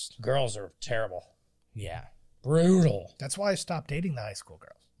worst. Girls are terrible. Yeah. Brutal. That's why I stopped dating the high school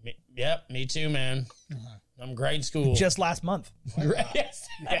girls. Me too, man. Mm-hmm. I'm grade school. Just last month. Yes.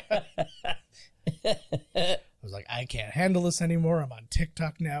 I was like, I can't handle this anymore. I'm on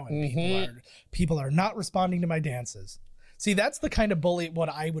TikTok now, and people are not responding to my dances. See, that's the kind of what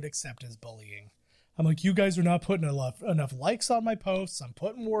I would accept as bullying. I'm like, you guys are not putting enough likes on my posts. I'm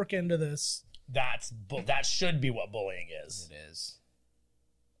putting work into this. That should be what bullying is. It is.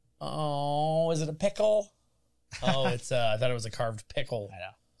 Oh, is it a pickle? Oh, I thought it was a carved pickle. I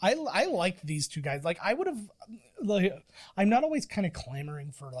know. I like these two guys. Like I would have, I'm not always kind of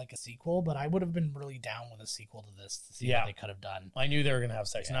clamoring for like a sequel, but I would have been really down with a sequel to this to see what they could have done. I knew they were gonna have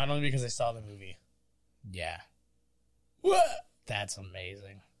sex, not only because I saw the movie. Yeah. What? That's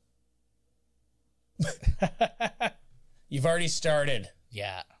amazing. You've already started.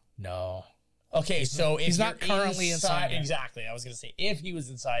 Yeah. No. Okay, so if he's not currently inside. Exactly. I was gonna say if he was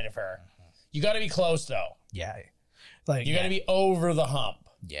inside of her, you got to be close though. Yeah. Like you got to be over the hump.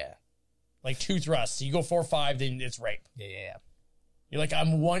 Yeah. Like 2 thrusts. So you go 4 or 5, then it's rape. Yeah. You're like,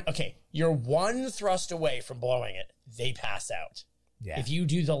 you're 1 thrust away from blowing it. They pass out. Yeah. If you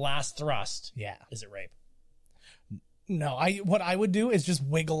do the last thrust, is it rape? No, what I would do is just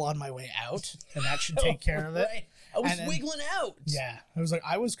wiggle on my way out, and that should take care of it. Right. I was wiggling out. Yeah. I was like,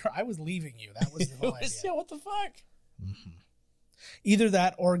 I was leaving you. That was the whole idea. Yeah, what the fuck? Mm-hmm. Either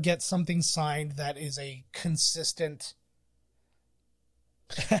that or get something signed that is a consistent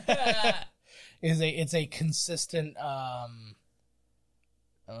it's a consistent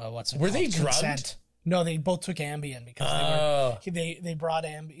what's it were called? They drugged? Consent. No, they both took Ambien because they brought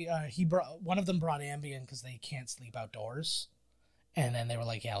Ambien. One of them brought Ambien because they can't sleep outdoors, and then they were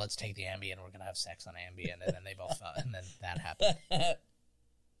like, "Yeah, let's take the Ambien. We're gonna have sex on Ambien," and then they both fell, and then that happened.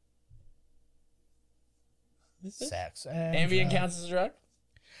 Sex. Ambien counts as a drug?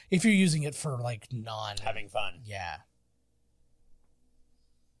 If you're using it for like having fun. Yeah.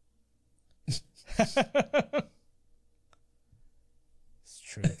 It's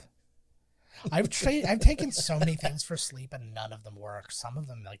truth. I've taken so many things for sleep and none of them work. Some of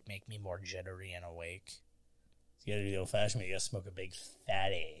them like make me more jittery and awake. You gotta do the old fashioned way. You gotta smoke a big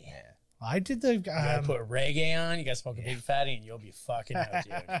fatty. Yeah. I did the. You gotta put reggae on. You gotta smoke a big fatty, and you'll be fucking out,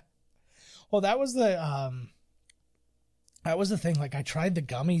 dude. Well, that was the thing. Like, I tried the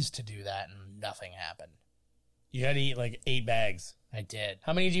gummies to do that, and nothing happened. You had to eat like 8 bags. I did.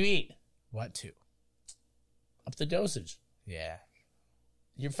 How many did you eat? What 2? Up the dosage. Yeah.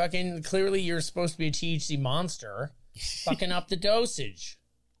 You're fucking clearly you're supposed to be a THC monster. Fucking up the dosage.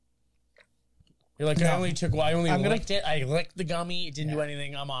 You're like, I only licked it. I licked the gummy. It didn't do Yeah.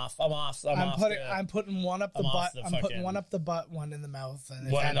 anything. I'm off. I'm putting one up the butt. I'm putting one up the butt, one in the mouth, and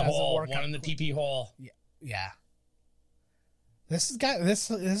if One in that the doesn't hole, work one out in the quick- pee hole. Yeah. This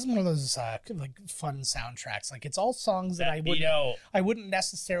is one of those like fun soundtracks. Like it's all songs that I wouldn't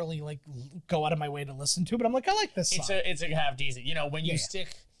necessarily like go out of my way to listen to, but I'm like, I like this song. It's a half decent. You know, when you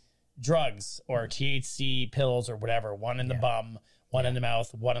stick drugs or THC pills or whatever, one in the bum, one in the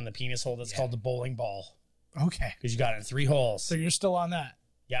mouth, one in the penis hole. That's called the bowling ball Okay. because you got it in 3 holes. So you're still on that.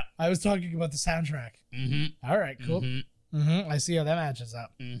 Yeah. I was talking about the soundtrack. Mm-hmm. All right, cool. I see how that matches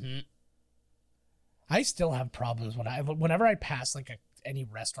up. Mm-hmm. I still have problems whenever I pass like any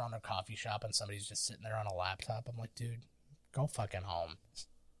restaurant or coffee shop and somebody's just sitting there on a laptop. I'm like, dude, go fucking home.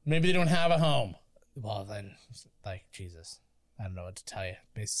 Maybe they don't have a home. Well, then, like, Jesus, I don't know what to tell you.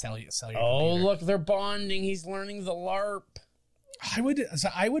 They sell your Oh, computer. look, they're bonding. He's learning the LARP.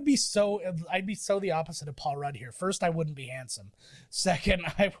 I'd be so the opposite of Paul Rudd here. First, I wouldn't be handsome. Second,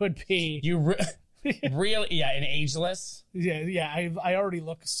 I would be Really, and ageless. yeah. I already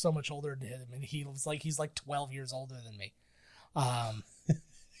look so much older than him, and he's like 12 years older than me.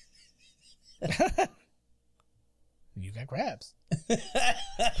 You got grabs.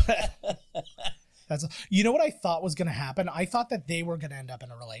 That's you know what I thought was going to happen? I thought that they were going to end up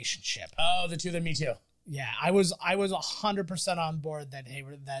in a relationship. Oh, the two of them, me too. Yeah, I was 100% on board that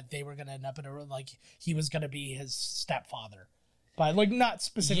they were going to end up in he was going to be his stepfather. But like not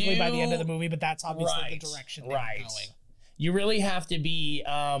specifically by the end of the movie, but that's obviously the direction they were going. You really have to be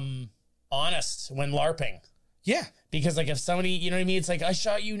honest when LARPing. Yeah. Because like if somebody, you know what I mean? It's like, I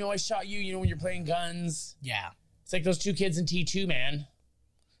shot you, no, I shot you, you know, when you're playing guns. Yeah. It's like those 2 kids in T2, man.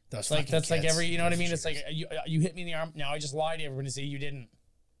 That's like every, you know what I mean? It's like you hit me in the arm. Now I just lied to everyone and say you didn't.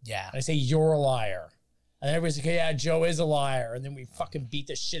 Yeah. And I say you're a liar. And everybody's like, yeah, Joe is a liar. And then we fucking beat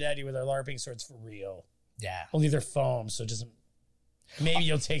the shit out of you with our LARPing swords for real. Yeah. Only they're foam, so it doesn't. Maybe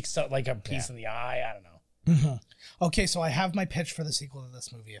you'll take like a piece in the eye. I don't know. Mm-hmm. Okay, so I have my pitch for the sequel to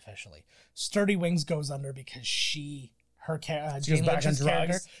this movie officially. Sturdy Wings goes under because she goes back on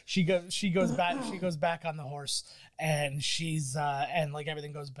drugs. She goes back on the horse, and she's and like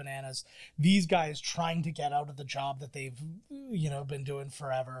everything goes bananas. These guys trying to get out of the job that they've been doing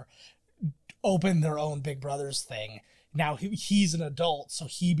forever, open their own Big Brothers thing. Now he's an adult, so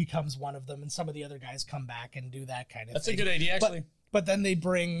he becomes one of them, and some of the other guys come back and do that kind of That's thing. a good idea, actually. But then they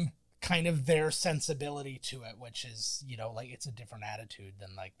bring kind of their sensibility to it, which is, like it's a different attitude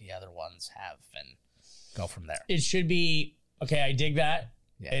than like the other ones have, and go from there. It should be, okay, I dig that.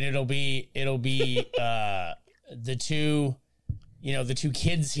 Yeah. And it'll be the two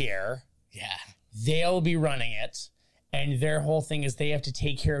kids here. Yeah. They'll be running it. And their whole thing is they have to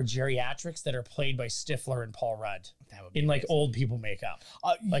take care of geriatrics that are played by Stifler and Paul Rudd in like old people makeup.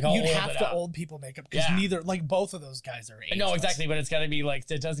 You'd have to old people makeup because both of those guys are ageless. No, exactly, but it's got to be like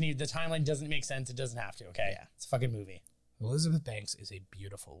the timeline doesn't make sense. It doesn't have to. Okay, yeah, it's a fucking movie. Elizabeth Banks is a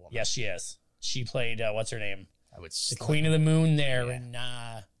beautiful woman. Yes, she is. She played what's her name? The Queen of the Moon there in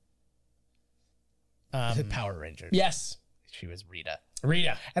Power Rangers. Yes, she was Rita.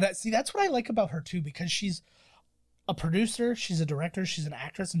 And that's what I like about her too, because she's a producer, she's a director, she's an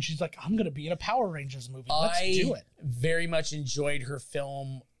actress, and she's like, I'm going to be in a Power Rangers movie. Let's do it. Very much enjoyed her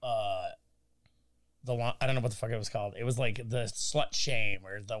film. I don't know what the fuck it was called. It was like the Slut Shame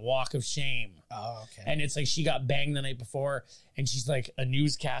or the Walk of Shame. Oh, okay. And it's like she got banged the night before, and she's like a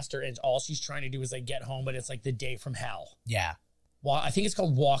newscaster, and all she's trying to do is like get home, but it's like the day from hell. Yeah. Well, I think it's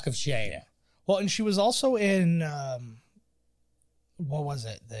called Walk of Shame. Yeah. Well, and she was also in what was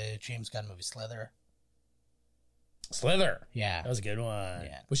it? The James Gunn movie Slither. Yeah. That was a good one.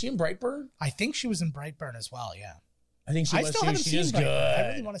 Yeah. Was she in Brightburn? I think she was in Brightburn as well, yeah. I think she was. I still haven't seen Brightburn. Good. I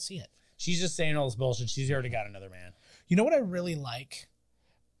really want to see it. She's just saying all this bullshit. She's already got another man. You know what I really like?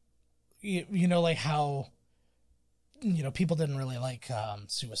 You know, like how, people didn't really like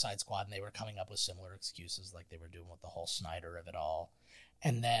Suicide Squad, and they were coming up with similar excuses like they were doing with the whole Snyder of it all.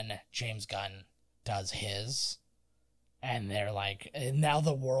 And then James Gunn does his. And they're like, and now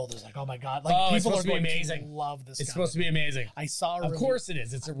the world is like, oh my God. Like, people are going to love this. It's supposed to be amazing. I saw Of course it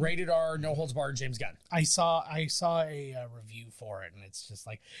is. It's a rated R, no holds barred James Gunn. I saw a review for it, and it's just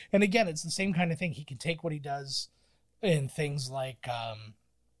like, and again, it's the same kind of thing. He can take what he does in things like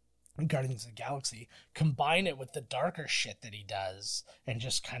Guardians of the Galaxy, combine it with the darker shit that he does, and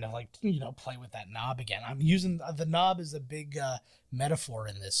just kind of like, play with that knob again. I'm using the knob as a big metaphor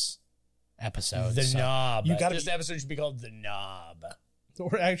in this episode. The knob. This episode should be called The Knob.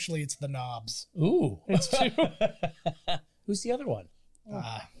 Or actually, it's the knobs. Ooh. It's two. Who's the other one?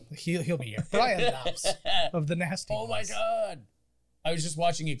 He'll be here. Brian Knobs of the Nasty Oh my Boys. God. I was just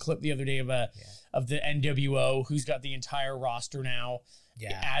watching a clip the other day of the NWO, who's got the entire roster now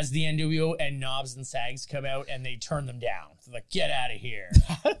as the NWO, and Knobs and Sags come out and they turn them down. They're like, get out of here.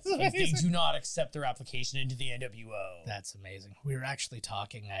 Like, they do not accept their application into the NWO. That's amazing. We were actually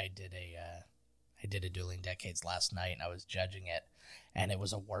talking. I did a Dueling Decades last night, and I was judging it, and it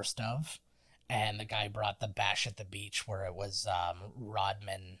was a worst of. And the guy brought the Bash at the Beach, where it was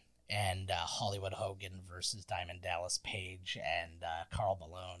Rodman and Hollywood Hogan versus Diamond Dallas Page and Carl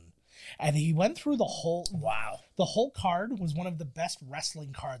Malone. And he went through the whole... Wow. The whole card was one of the best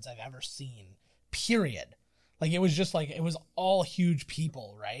wrestling cards I've ever seen, period. Like, it was just like, it was all huge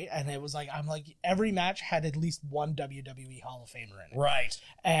people, right? And it was like, I'm like, every match had at least one WWE Hall of Famer in it. Right.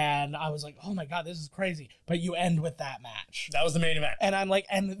 And I was like, oh my God, this is crazy. But you end with that match. That was the main event. And I'm like,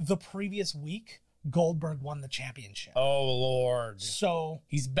 and the previous week, Goldberg won the championship. Oh, Lord. So...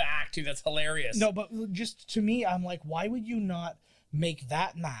 He's back, too. That's hilarious. No, but just to me, I'm like, why would you not make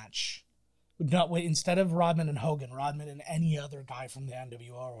that match... Not instead of Rodman and Hogan, Rodman and any other guy from the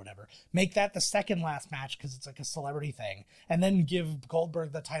NWO or whatever, make that the second last match because it's like a celebrity thing, and then give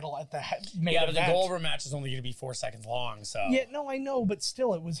Goldberg the title at the main event. But the Goldberg match is only going to be 4 seconds long, so yeah, no, I know, but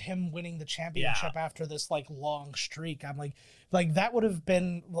still, it was him winning the championship after this like long streak. I'm like that would have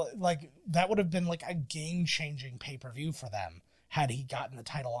been like a game changing pay-per-view for them had he gotten the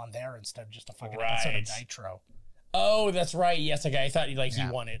title on there instead of just a fucking episode of Nitro. Oh, that's right. Yes, okay. I thought he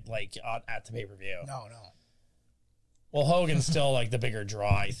won it at the pay-per-view. No. Well, Hogan's still like the bigger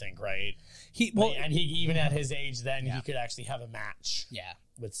draw, I think, right? He even at his age, then he could actually have a match. Yeah,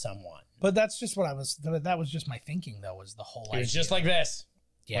 with someone. But that's just what that was just my thinking, though, was the whole. It was just like this.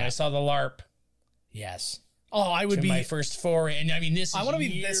 Yeah, when I saw the LARP. Yes. Oh, I would be my first foray, and I mean, this. I want to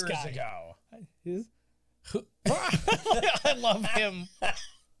be this guy. Ago. I love him.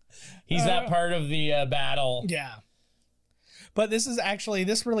 He's that part of the battle. Yeah. But this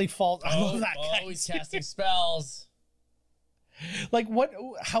really falls. I love that guy. Oh, he's casting spells. Like,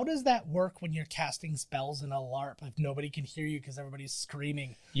 how does that work when you're casting spells in a LARP if nobody can hear you because everybody's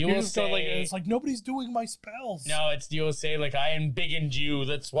screaming? It's like, nobody's doing my spells. No, you'll say, like, I enbigged you.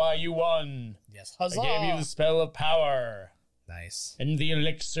 That's why you won. Yes. Huzzah. I gave you the spell of power. Nice. And the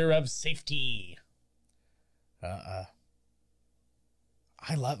elixir of safety.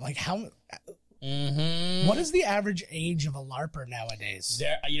 I love, like, how... Mm-hmm. What is the average age of a LARPer nowadays?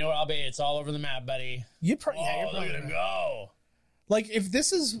 You know what, I'll bet it's all over the map, buddy. You're probably look at him go. Like, if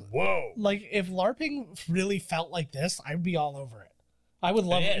this is... Whoa. Like, if LARPing really felt like this, I'd be all over it. I would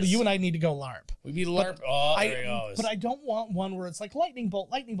love it. You and I need to go LARP. We'd be LARP. There he goes. But I don't want one where it's like lightning bolt.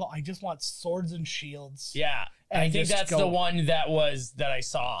 I just want swords and shields. Yeah. And I think that's the one that I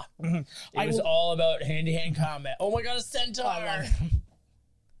saw. Mm-hmm. It was all about hand-to-hand combat. Oh my God, a centaur. I love him.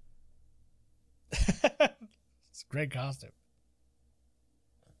 It's a great costume.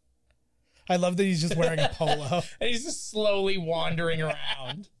 I love that he's just wearing a polo. And he's just slowly wandering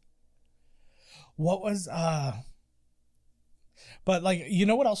around. What was but like, you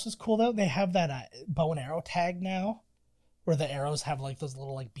know what else is cool though? They have that bow and arrow tag now, where the arrows have like those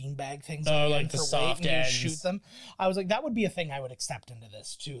little like beanbag things. Oh, like the soft ends. You shoot them. I was like, that would be a thing I would accept into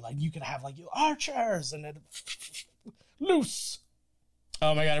this too. Like, you could have like archers and it loose.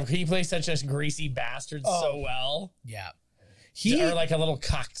 Oh my God, he plays such a greasy bastard so well. Yeah. Or like a little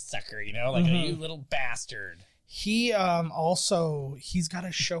cocksucker, you know? Like you little bastard. He he's got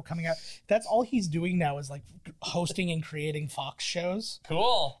a show coming out. That's all he's doing now is like hosting and creating Fox shows.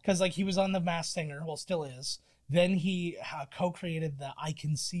 Cool. Because like he was on The Masked Singer, well, still is. Then he co-created the I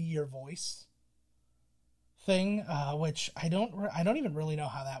Can See Your Voice thing, which I don't even really know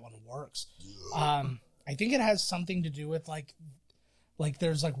how that one works. I think it has something to do with like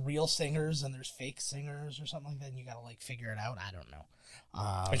there's like real singers and there's fake singers or something like that, and you gotta like figure it out. I don't know.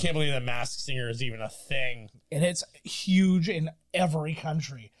 I can't believe that Masked Singer is even a thing. And it's huge in every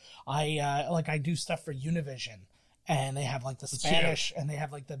country. I do stuff for Univision, and they have like the Spanish and they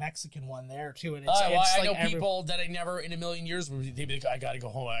have like the Mexican one there too. And I know people that I never in a million years would be like, I gotta go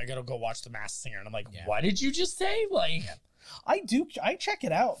home. I gotta go watch the Masked Singer, and I'm like, what did you just say? Like, I check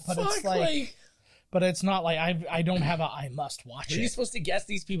it out, but it's like. But it's not like I don't have I must watch it. Are you supposed to guess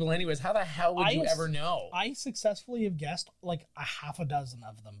these people anyways? How the hell would you ever know? I successfully have guessed like a half a dozen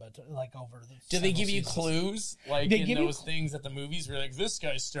of them, but like over the Do they give you clues? Like they in those things at the movies where like, this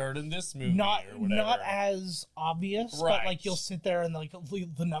guy starred in this movie or whatever? Not as obvious, but like you'll sit there and like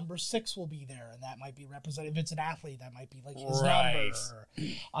the number 6 will be there, and that might be representative. If it's an athlete, that might be like his number,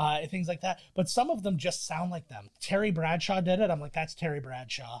 or things like that. But some of them just sound like them. Terry Bradshaw did it. I'm like, that's Terry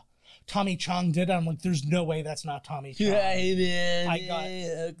Bradshaw. Tommy Chong did it. I'm like, there's no way that's not Tommy Chong. Hey man, I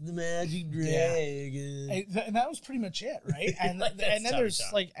got the magic dragon. And that was pretty much it, right? And Like, that's and then Tommy there's Chong.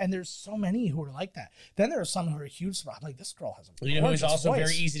 like, and there's so many who are like that. Then there are some who are huge. I'm like, this girl has a You know who was gorgeous also voice.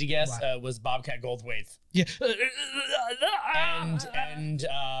 very easy to guess What? was Bobcat Goldthwait. Yeah. And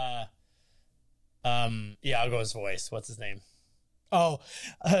yeah, I'll go his voice. What's his name?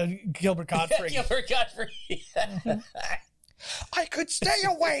 Gilbert Gottfried. Gilbert Gottfried. I could stay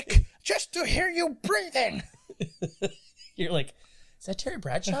awake just to hear you breathing. You're like, is that Terry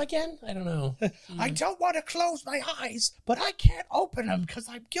Bradshaw again? I don't know. I don't want to close my eyes, but I can't open them because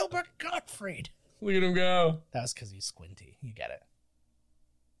I'm Gilbert Gottfried. Look at him go. That was because he's squinty. You get it.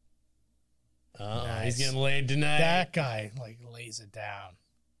 Oh, Nice. he's getting laid tonight. That guy like lays it down.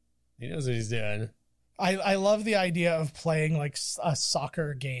 He knows what he's doing. I love the idea of playing like a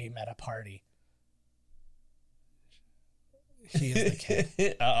soccer game at a party. He is the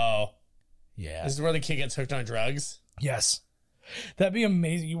kid. Uh-oh. Yeah. This is where the kid gets hooked on drugs. Yes. That'd be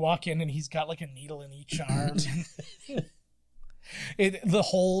amazing. You walk in and he's got like a needle in each arm. The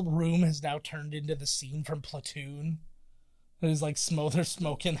whole room has now turned into the scene from Platoon. There's like they're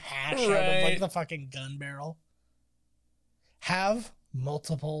smoking hash out of like Right. the fucking gun barrel. Have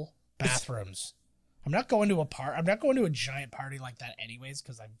multiple bathrooms. I'm not going to a giant party like that anyways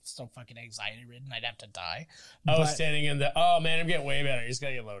because I'm so fucking anxiety ridden. I'd have to die. Oh, But- standing in the... Oh, man, I'm getting way better. You just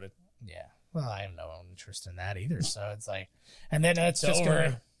gotta get loaded. Yeah. Well, I have no interest in that either. So it's like, and then that's It's just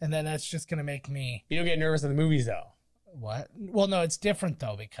over. gonna make me You don't get nervous in the movies, though. what? Well, no, it's different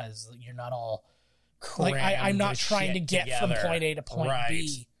though because you're not all like I'm Crammed not with trying to shit get from together. point A to point Right.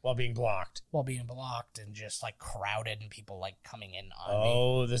 B While being blocked. while being blocked and just like crowded and people like coming in on me.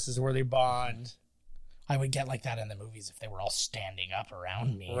 Oh, this is where they bond. I would get like that in the movies if they were all standing up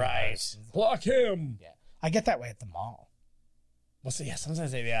around me. Right. Block him. Yeah. I get that way at the mall. Well, so yeah,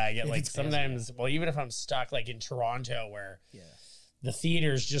 sometimes I get If like it's busy, sometimes. Well, even if I'm stuck like in Toronto, where the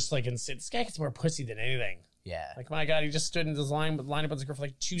theater's just like this guy gets more pussy than anything. Yeah. Like my God, he just stood in this line up with this girl for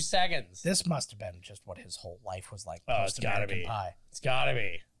like 2 seconds. This must have been just what his whole life was like. Oh, it's gotta post-American be. Pie. It's gotta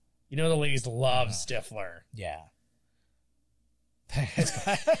be. You know the ladies love Stifler. Yeah.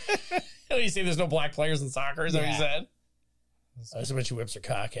 You say there's no black players in soccer? Is that what you Yeah. said? Oh, so when she whips her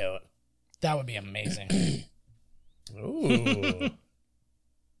cock out. That would be amazing. Ooh.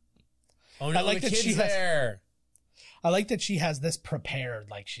 Oh no, I like the that kid's she has- there. I like that she has this prepared.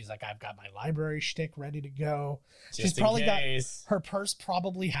 Like she's like, I've got my library shtick ready to go. She's Just in probably case. got her purse.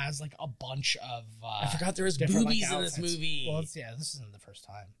 Probably has like a bunch of. I forgot there was different, boobies like, in this outfits. movie. Well, this isn't the first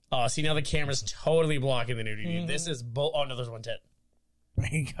time. Oh, see now the camera's totally blocking the nudity. Mhm. This is oh no, there's one tit. There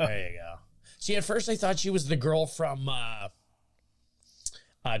you go. There you go. See, at first I thought she was the girl from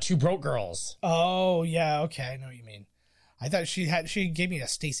Two Broke Girls. Oh yeah, okay, I know what you mean. I thought she gave me a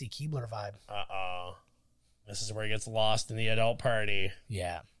Stacy Keebler vibe. Uh-oh. This is where he gets lost in the adult party.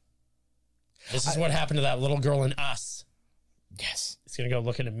 Yeah. This is what happened to that little girl in Us. Yes. He's gonna go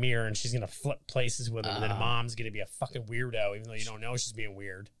look in a mirror and she's gonna flip places with him, and then mom's gonna be a fucking weirdo, even though you don't know she's being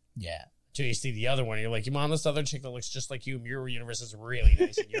weird. Yeah. Until you see the other one, and you're like, your mom, this other chick that looks just like you, your universe is really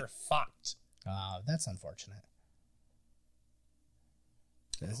nice, and you're fucked. That's unfortunate.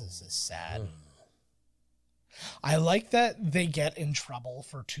 This is sad. I like that they get in trouble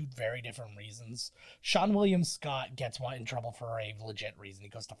for two very different reasons. Sean William Scott gets in trouble for a legit reason. He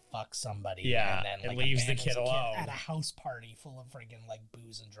goes to fuck somebody, Yeah, and and leaves the abandons kid alone. at a house party full of friggin' like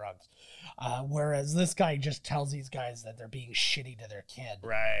booze and drugs. Whereas this guy just tells these guys that they're being shitty to their kid,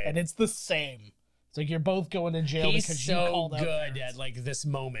 Right. and it's the same. It's like you're both going to jail because He's you so called out good parents. at like this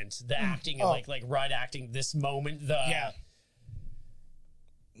moment, the acting, Oh. like Rudd acting this moment.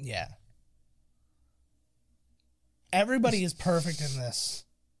 Yeah. Everybody is perfect in this.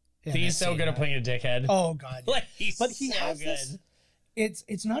 He's so good at playing a dickhead. Oh god. Yeah. Like, he's But he so has good. this.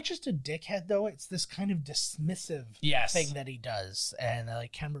 It's not just a dickhead though. It's this kind of dismissive Yes. thing that he does, and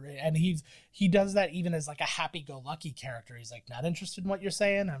he does that even as like a happy-go-lucky character. He's like, not interested in what you're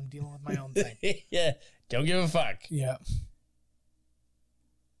saying. I'm dealing with my own thing. Yeah, don't give a fuck. Yeah.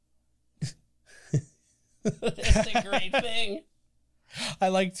 That's a great thing. I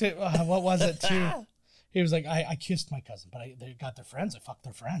like to. What was it too? He was like, I kissed my cousin, but they got their friends. I fucked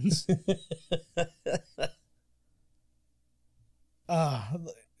their friends.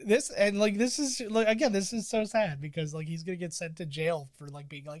 This is like, again, this is so sad because like he's gonna get sent to jail for like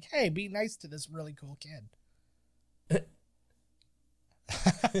being like, hey, be nice to this really cool kid.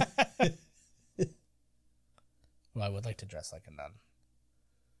 Well, I would like to dress like a nun.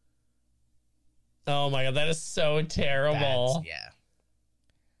 Oh my god, that is so terrible. Yeah.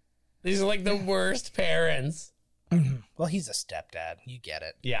 These are like the worst parents. Well, he's a stepdad. You get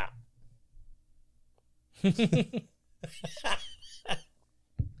it. Yeah.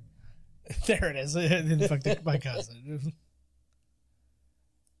 There it is. Fuck my cousin.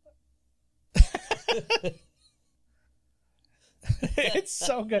 It's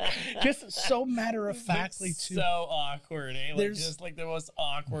so good. Just so matter of factly too. So awkward, eh? Like, There's- just like the most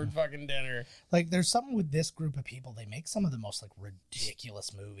awkward fucking dinner. Like, there's something with this group of people. They make some of the most like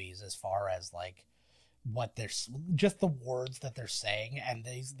ridiculous movies as far as like what they're just the words that they're saying, and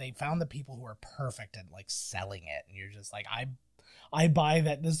they found the people who are perfect at like selling it, and you're just like, I buy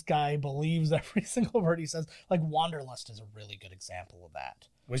that this guy believes every single word he says. Like, Wanderlust is a really good example of that.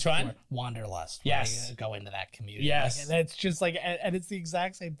 Which one? Wanderlust. Yes. Right? Go into that community. Yes. Like, and it's just like, and it's the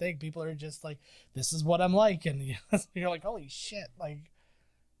exact same thing. People are just like, this is what I'm like. And you're like, holy shit. Like,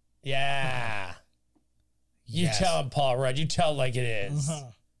 Yeah. You yes. tell him, Paul Rudd. You tell like it is.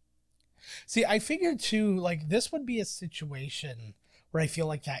 Mhm. See, I figured too, like, this would be a situation where I feel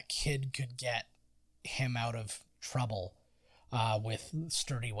like that kid could get him out of trouble with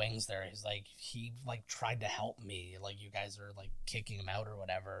Sturdy Wings there. He's like, he like tried to help me. Like, you guys are like kicking him out or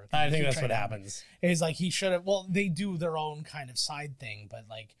whatever. I think He that's tried what to help me. happens. He's like, he should have, well, they do their own kind of side thing, but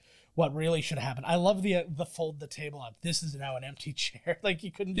like, what really should have happened. I love the fold the table up. This is now an empty chair. Like,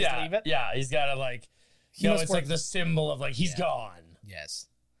 you couldn't just leave it. Yeah, he's got to like, He must it's work- like the symbol of like, he's gone. Yes.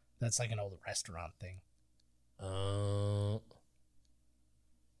 That's like an old restaurant thing.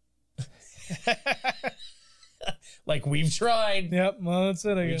 Like, we've tried. Yep, well, that's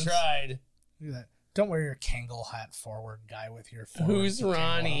it, I We guess. tried. Look at that. Don't wear your Kangol hat forward, guy, with your forward Who's Kangol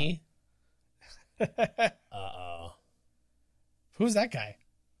Ronnie? hat. Uh-oh. Who's that guy?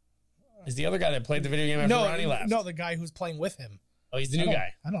 Is the other guy that played the video game after Ronnie left? No, the guy who's playing with him. Oh, he's the new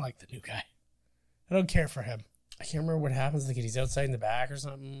guy. I don't like the new guy. I don't care for him. I can't remember what happens. Like, he's outside in the back or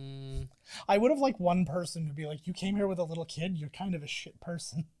something. I would have liked one person to be like, you came here with a little kid, you're kind of a shit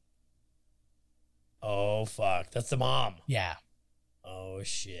person. Oh, fuck. That's the mom. Yeah. Oh,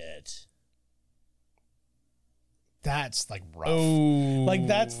 shit. That's like rough. Oh. Like,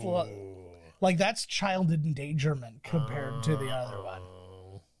 that's child endangerment compared to the other one.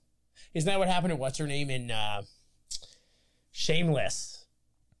 Isn't that what happened to what's her name in Shameless?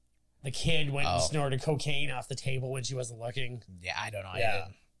 The kid went and snorted cocaine off the table when she wasn't looking. Yeah, I don't know. Yeah.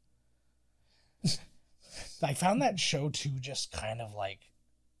 I found that show too just kind of like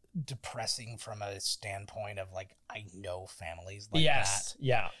depressing from a standpoint of like, I know families like that.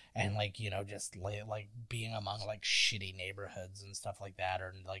 Yeah. And like, you know, just like being among like shitty neighborhoods and stuff like that,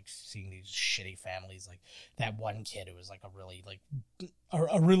 or like seeing these shitty families. Like that one kid who was like a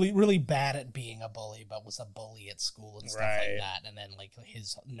really bad at being a bully, but was a bully at school and stuff like that. And then like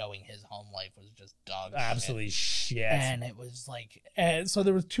knowing his home life was just dog Absolutely shit. And it was like, and so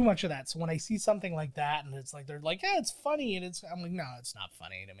there was too much of that. So when I see something like that and it's like, they're like, yeah, it's funny. And I'm like, no, it's not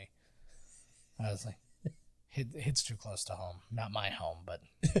funny to me. I was like, hits too close to home. Not my home, but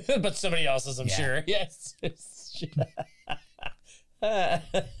but somebody else's, I'm sure. Yes.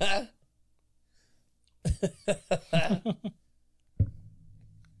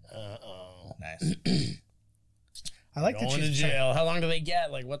 Uh-oh. Nice. I like that Going to she's jail. How long do they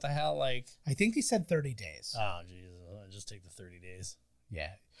get? Like, what the hell? Like, I think they said 30 days. oh, Jesus. Just take the 30 days.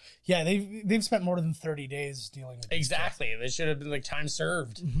 Yeah, they've spent more than 30 days dealing with this Exactly. They should have been like time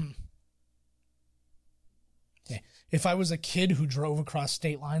served. stuff. Yeah. If I was a kid who drove across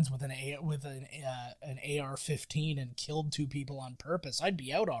state lines with an AR-15 and killed 2 people on purpose, I'd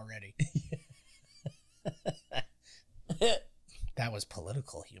be out already. That was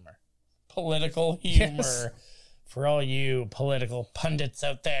political humor. Political humor. Yes. For all you political pundits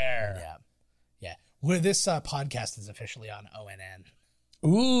out there. Yeah. Where this podcast is officially on ONN.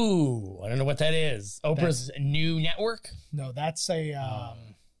 Ooh, I don't know what that is. Oprah's new network? No, that's a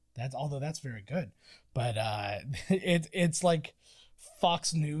although that's very good, but it's like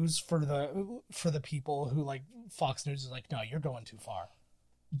Fox News for the people who like Fox News is like, no, you're going too far.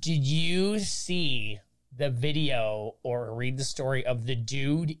 Did you see the video or read the story of the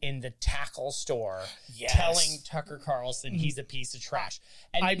dude in the tackle store telling Tucker Carlson he's a piece of trash?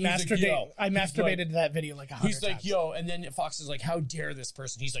 And I then he's like, yo. masturbated to that video like 100 He's like, times. yo, and then Fox is like, how dare this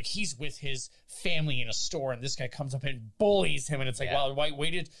person? He's like, he's with his family in a store, and this guy comes up and bullies him, and it's like, wow,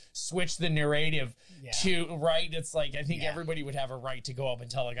 way to switch the narrative to, right? It's like, I think everybody would have a right to go up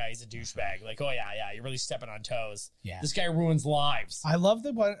and tell a guy he's a douchebag. Like, oh, yeah, you're really stepping on toes. Yeah. This guy ruins lives. I love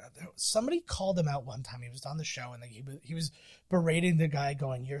the one. Somebody called him out one time. He was on the show, and he was berating the guy,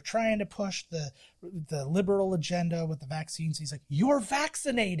 going, "You're trying to push the liberal agenda with the vaccines." He's like, "You're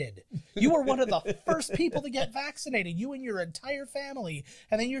vaccinated. You were one of the first people to get vaccinated. You and your entire family,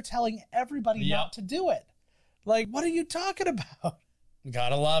 and then you're telling everybody not to do it. Like, what are you talking about?"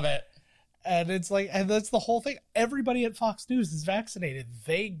 Gotta love it. And it's like, and that's the whole thing. Everybody at Fox News is vaccinated.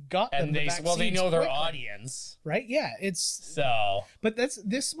 They got them And the they vaccines know their quickly, audience. right? Yeah, it's So But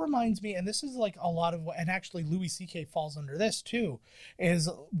this reminds me, and this is like a lot of, and actually Louis C.K. falls under this too, is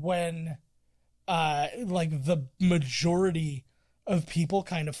when like the majority of people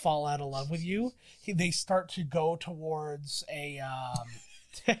kind of fall out of love with you. They start to go towards a.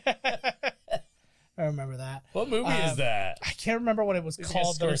 I remember that. what movie is that? I can't remember what it was It's like a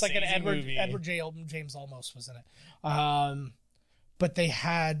called. There was like an Scorsese Edward movie. Edward James Olmos was in it. But they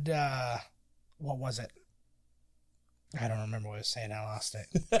had what was it? I don't remember what I was saying. I lost it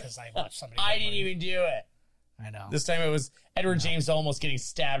because I watched somebody. I get didn't one. even do it. I know. This time it was Edward James almost getting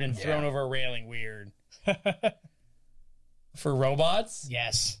stabbed and thrown over a railing. Weird. For robots?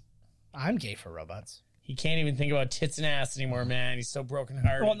 Yes, I'm gay for robots. He can't even think about tits and ass anymore, man. He's so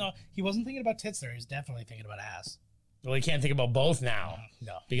brokenhearted. Well, no, he wasn't thinking about tits there. He was definitely thinking about ass. Well, he can't think about both now.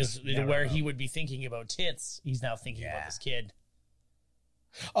 No, Because never where will. he would be thinking about tits, he's now thinking about this kid.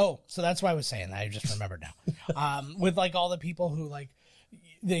 Oh, so that's why I was saying that. I just remembered now. With like all the people who like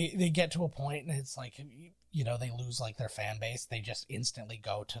they get to a point and it's like, you know, they lose like their fan base. They just instantly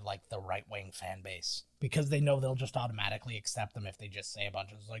go to like the right wing fan base because they know they'll just automatically accept them if they just say a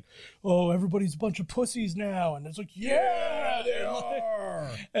bunch of like, oh, everybody's a bunch of pussies now, and it's like, yeah, they are.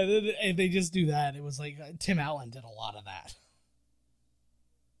 and then and they just do that. It was like Tim Allen did a lot of that.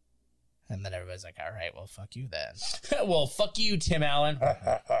 And then everybody's like, all right, well, fuck you then. Well, fuck you, Tim Allen.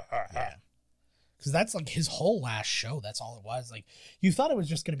 Yeah. Because that's like his whole last show. That's all it was. Like, you thought it was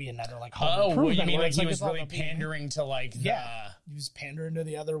just going to be another like home Oh, improvement. you mean where like it's he was it's all really about being- pandering to like the... Yeah. He was pandering to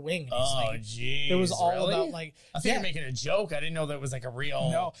the other wing. And Oh, like, geez. it was all really? about like, I think you're making a joke. I didn't know that was like a real...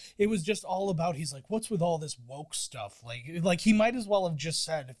 no, it was just all about, he's like, what's with all this woke stuff? Like he might as well have just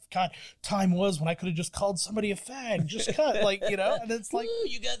said, God, time was when I could have just called somebody a fag. Just cut, like, you know? And it's like, Ooh,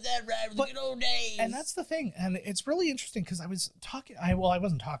 you got that right with the good old days. and that's the thing. And it's really interesting because I was talking, I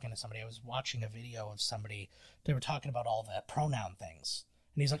wasn't talking to somebody. I was watching a video of somebody. They were talking about all the pronoun things.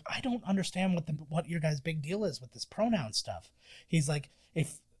 And he's like, I don't understand what your guys' big deal is with this pronoun stuff. He's like,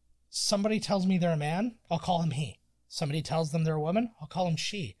 if somebody tells me they're a man, I'll call him he. Somebody tells them they're a woman, I'll call him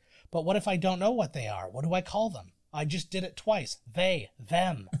she. But what if I don't know what they are? What do I call them? I just did it twice. They,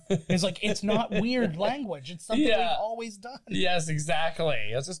 them. It's like, it's not weird language. It's something we've always done. Yes, exactly.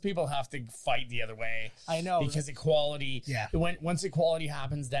 It's just people have to fight the other way. I know. Because equality, once equality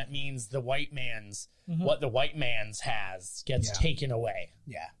happens, that means the white man's, what the white man's has gets taken away.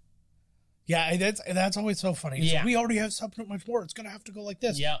 Yeah. Yeah, that's always so funny. It's like, we already have so much more. It's going to have to go like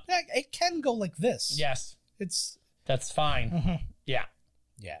this. Yeah. It can go like this. Yes. That's fine. Yeah.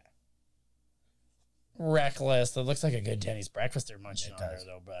 Yeah. Reckless. It looks like a good Denny's breakfast they're munching on there,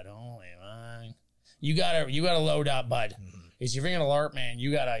 though, bud. Holy man. You gotta load up, bud. If you're bringing a LARP, man,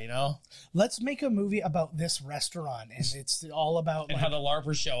 you gotta, you know. Let's make a movie about this restaurant, and it's all about and how the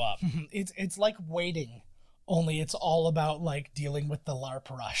LARPers show up. It's like Waiting, only it's all about like dealing with the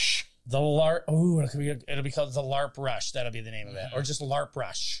LARP rush. The LARP. Oh, it'll be called the LARP Rush. That'll be the name of it, or just LARP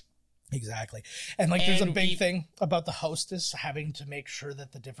Rush. Exactly. And like there's a big thing about the hostess having to make sure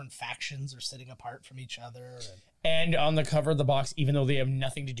that the different factions are sitting apart from each other. And on the cover of the box, even though they have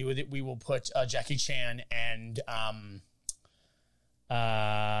nothing to do with it, we will put Jackie Chan and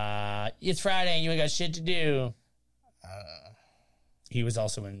it's Friday and you ain't got shit to do. He was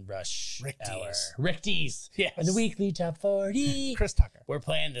also in Rush Hour. Rick Dees. Yes. And the weekly top 40. Chris Tucker. We're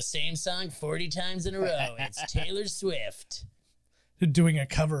playing the same song 40 times in a row. It's Taylor Swift. Doing a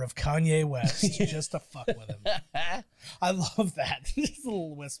cover of Kanye West just to fuck with him. I love that. Just a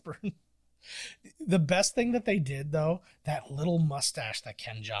little whisper. The best thing that they did, though, that little mustache that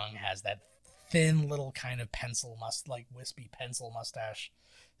Ken Jeong has, that thin little kind of wispy pencil mustache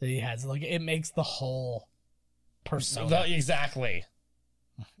that he has, like, it makes the whole persona. Exactly.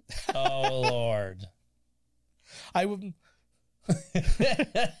 Oh, Lord. I would.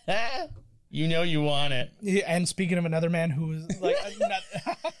 You know you want it. And speaking of another man who is like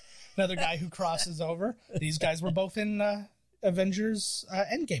another guy who crosses over, these guys were both in Avengers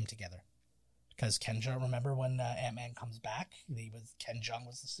Endgame together. Because Ken Jeong, remember when Ant-Man comes back? Ken Jeong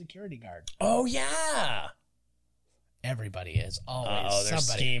was the security guard. Oh yeah. Everybody is always they're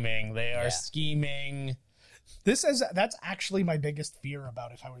somebody. Scheming. They are scheming. That's actually my biggest fear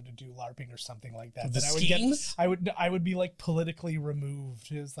about if I were to do LARPing or something like that. The that schemes? I would be like politically removed.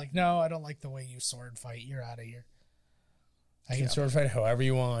 It's like, no, I don't like the way you sword fight. You're out of here. You can sword fight however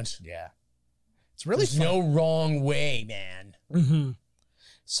you want. Yeah. It's really There's fun. no wrong way, man. Mm-hmm.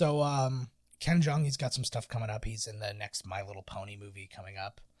 So Ken Jeong, he's got some stuff coming up. He's in the next My Little Pony movie coming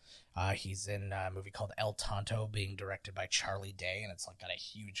up. He's in a movie called El Tonto, being directed by Charlie Day, and it's like got a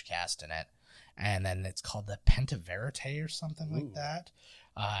huge cast in it. And then it's called The Pentaverite or something like that.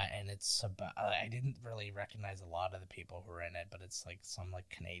 And it's about, I didn't really recognize a lot of the people who are in it, but it's like some like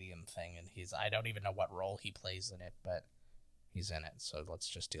Canadian thing, and I don't even know what role he plays in it, but he's in it, so let's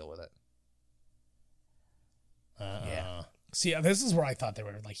just deal with it. Yeah. See, this is where I thought they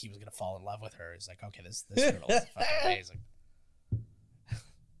were like he was gonna fall in love with her. It's like, okay, this girl is fucking amazing.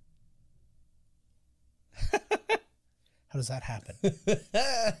 How does that happen?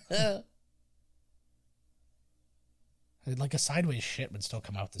 Like a sideways shit would still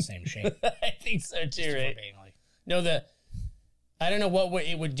come out the same shape. I think so too, right? No, I don't know what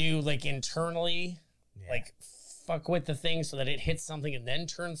it would do like internally, like fuck with the thing so that it hits something and then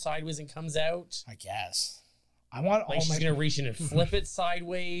turns sideways and comes out. I guess. I want like all she's my gonna reach in and flip it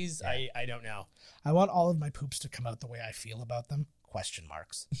sideways. Yeah. I don't know. I want all of my poops to come out the way I feel about them. Question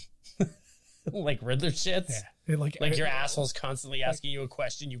marks. Like Riddler shits. Yeah. Like your asshole's constantly asking you a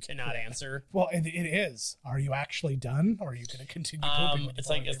question you cannot answer. Well, it is. Are you actually done, or are you going to continue pooping? It's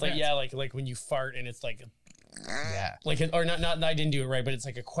like when you fart and it's like or not. I didn't do it right, but it's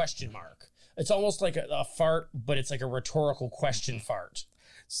like a question mark. It's almost like a fart, but it's like a rhetorical question fart.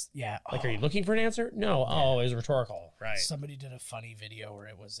 Yeah. Like, are you looking for an answer? No. Yeah. Oh, it was rhetorical. Right. Somebody did a funny video where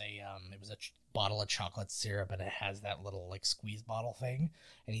it was a bottle of chocolate syrup, and it has that little like squeeze bottle thing,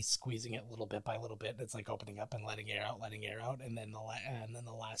 and he's squeezing it little bit by little bit. And it's like opening up and letting air out, and then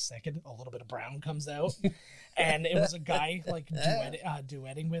the last second, a little bit of brown comes out, and it was a guy like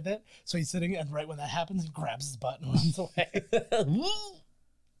duetting with it. So he's sitting, and right when that happens, he grabs his butt and runs away.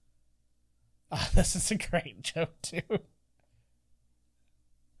 This is a great joke too.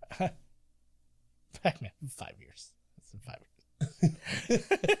 Pac-Man, 5 years. That's 5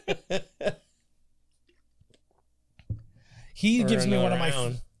 years. He gives me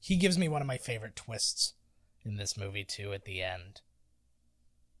one of my favorite twists in this movie too. At the end,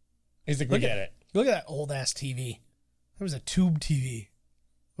 he's like, "We get it." Look at that old ass TV. That was a tube TV.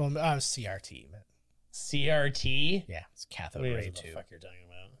 Well, I was CRT. But... CRT? Yeah, it's cathode ray tube. What the fuck you're talking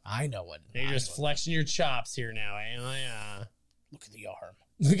about? I know what. You're just flexing your chops here now. Look at the arm.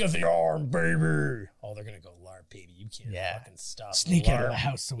 Look at the arm, baby. Oh, they're going to go LARP, baby. You can't fucking stop. Sneak out of the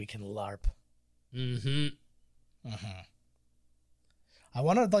house so we can LARP. I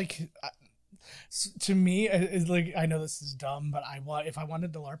want to, like, to me, it's like, I know this is dumb, but if I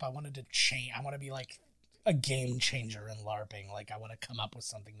wanted to LARP, I wanted to change. I want to be like a game changer in LARPing. Like, I want to come up with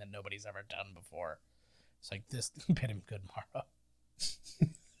something that nobody's ever done before. It's like, this bit him good, Mara.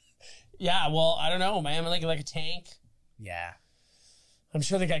 Yeah, well, I don't know, man. Like a tank. Yeah. I'm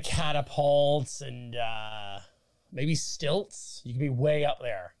sure they got catapults and maybe stilts. You can be way up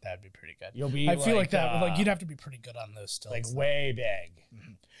there. That'd be pretty good. You'll be. I feel like that. Like you'd have to be pretty good on those stilts. Like way big.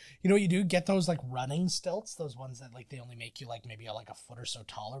 Mm-hmm. You know what you do? Get those like running stilts. Those ones that like they only make you like maybe like a foot or so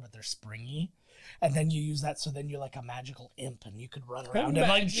taller, but they're springy. And then you use that, so then you're like a magical imp, and you could run around and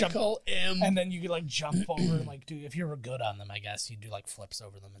like jump. Imp. And then you could like jump over and like do. If you were good on them, I guess you'd do like flips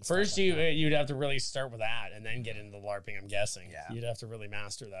over them. And first, stuff like you'd have to really start with that, and then get into the LARPing. I'm guessing. Yeah, you'd have to really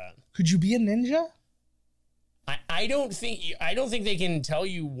master that. Could you be a ninja? I don't think they can tell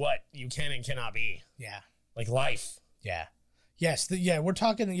you what you can and cannot be. Yeah, like life. Yeah. Yes. We're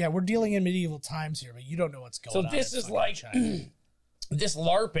talking. Yeah, we're dealing in medieval times here, but you don't know what's going on. So this is like this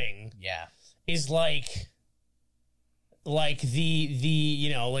LARPing. Yeah. Is like the you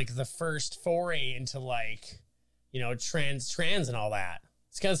know, like the first foray into like, you know, trans and all that.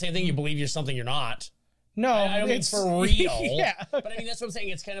 It's kind of the same thing. You believe you're something you're not. No, I don't mean it's for real. Yeah. But I mean, that's what I'm saying.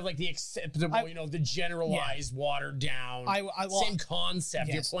 It's kind of like the acceptable, you know, the generalized, watered down, same concept.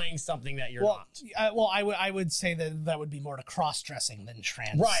 Yeah. You're playing something that you're not. I would say that would be more to cross-dressing than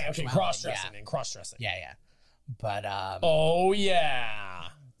trans. Right. Okay. Cross-dressing and cross-dressing. Yeah. But oh yeah.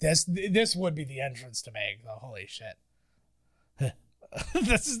 This would be the entrance to Meg, though. Holy shit.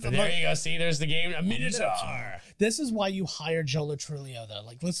 This is there you go. See, there's the game. A Minotaur. This is why you hired Joe Latrulio, though.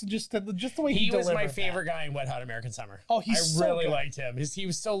 Like, listen, just the way he was my favorite guy in Wet Hot American Summer. Oh, I really liked him. He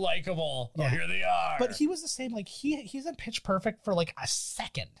was so likable. Yeah. Oh, here they are. But he was the same. Like he's in Pitch Perfect for like a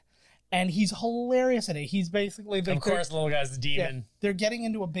second, and he's hilarious in it. He's basically of course, the little guy's the demon. Yeah, they're getting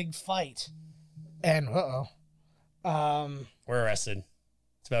into a big fight, and we're arrested.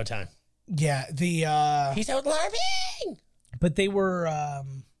 It's about time. Yeah, he's out LARPing. But they were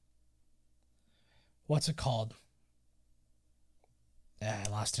what's it called? I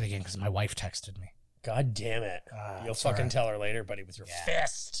lost it again because my wife texted me. God damn it. You'll fucking tell her later, buddy, with your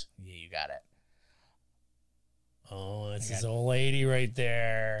fist. Yeah, you got it. Oh, that's his old lady right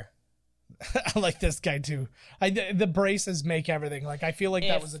there. I like this guy too. The braces make everything. Like, I feel like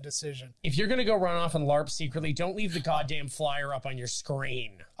that was a decision. If you're gonna go run off and LARP secretly, don't leave the goddamn flyer up on your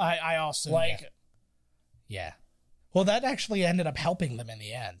screen. I also like, yeah. Well, that actually ended up helping them in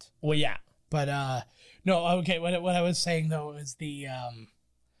the end. Well, yeah, but no, okay. What I was saying though is the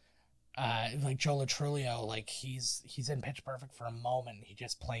like Joe Latrulio, like he's in Pitch Perfect for a moment. He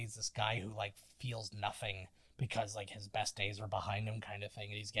just plays this guy who like feels nothing because like his best days are behind him, kind of thing.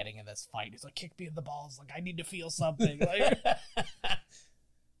 And he's getting in this fight. He's like, kick me in the balls. Like, I need to feel something. Like,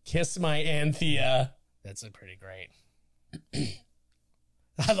 kiss my Anthea. That's a pretty great.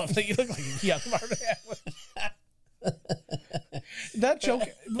 I love that you look like a young Marvin Hamlin. That joke,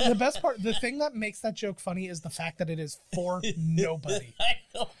 the best part, the thing that makes that joke funny is the fact that it is for nobody.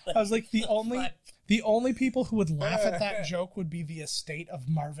 I was like, the only people who would laugh at that joke would be the estate of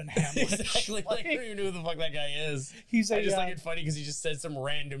Marvin Hamlin. Exactly. Like, I don't even know who the fuck that guy is. I just like it funny because he just said some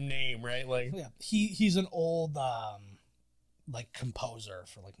random name, right? Like, yeah, he's an old like composer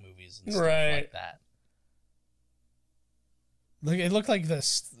for like movies and stuff like that. Like, it looked like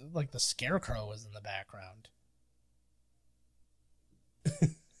this, like the Scarecrow was in the background.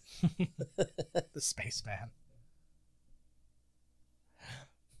 The spaceman.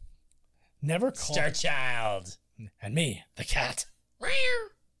 Never called Star Child. And me, the cat.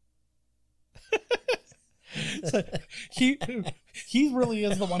 So he really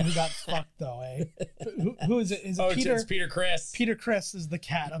is the one who got fucked though, eh? Who is it? Is it Peter? It's Peter Criss. Peter Criss is the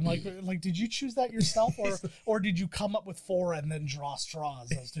cat. I'm like, did you choose that yourself, or did you come up with 4 and then draw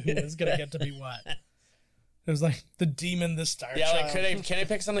straws as to who is gonna get to be what? It was like the demon, the Star Child. Like, can I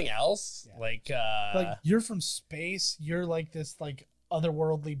pick something else? Yeah. Like you're from space. You're like this like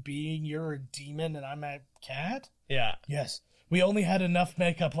otherworldly being. You're a demon, and I'm a cat. Yeah. Yes. We only had enough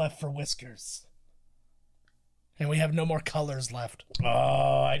makeup left for whiskers. And we have no more colors left.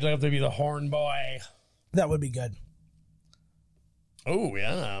 Oh, I'd love to be the horn boy. That would be good. Oh,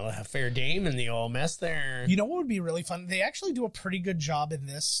 yeah. A fair dame in the old mess there. You know what would be really fun? They actually do a pretty good job in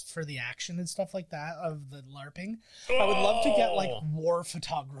this for the action and stuff like that of the LARPing. Oh. I would love to get, like, war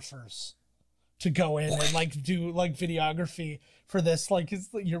photographers to go in and, like, do, like, videography for this. Like,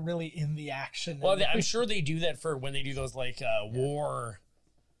 you're really in the action. Well, I'm sure they do that for when they do those, like, war...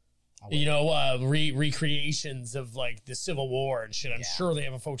 You know, recreations of like the Civil War and shit. I'm sure they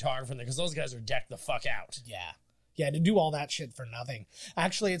have a photographer in there because those guys are decked the fuck out. Yeah, to do all that shit for nothing.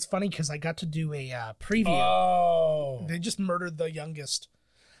 Actually, it's funny because I got to do a preview. Oh, they just murdered the youngest,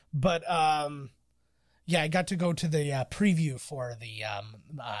 but I got to go to the preview for the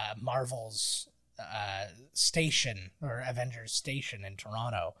Marvel's station or Avengers station in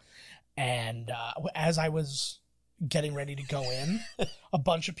Toronto, and as I was getting ready to go in, a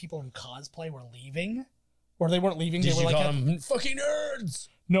bunch of people in cosplay were leaving, or they weren't leaving. Did they were you like, call them fucking nerds?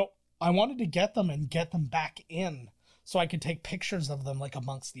 No, I wanted to get them and get them back in so I could take pictures of them like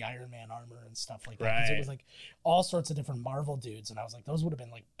amongst the Iron Man armor and stuff like that. Because it was like all sorts of different Marvel dudes, and I was like, those would have been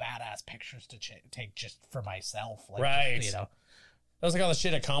like badass pictures to take just for myself. Like, right. You know. That was like all the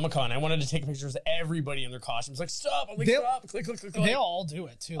shit at Comic-Con. I wanted to take pictures of everybody in their costumes. Like, stop. I'm like, stop. Click. They all do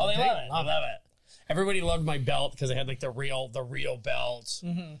it too. Oh, they love it. I love it. Everybody loved my belt because I had like the real belt.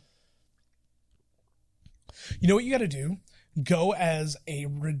 Mm-hmm. You know what you got to do? Go as a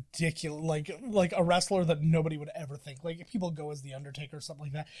ridiculous, like a wrestler that nobody would ever think. Like if people go as the Undertaker or something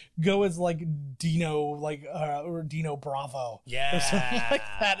like that, go as like Dino, or Dino Bravo. Yeah, or something like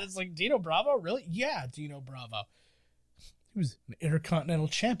that. It's like Dino Bravo, really? Yeah, Dino Bravo. He was an Intercontinental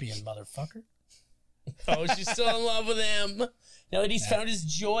Champion, motherfucker. Oh, she's still in love with him now that he's found his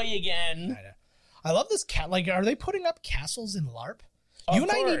joy again. I know. I love this cat. Like, are they putting up castles in LARP? You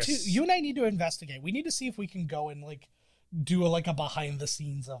and I need to investigate. We need to see if we can go and like do a behind the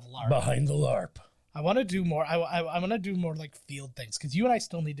scenes of LARP. Behind the LARP. I want to do more. I want to do more like field things because you and I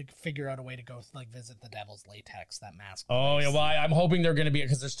still need to figure out a way to go like visit the Devil's Latex, that mask. Oh place. Yeah, well I'm hoping they're going to be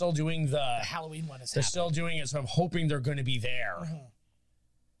because they're still doing the Halloween one. They're still doing it, so I'm hoping they're going to be there. Mm-hmm.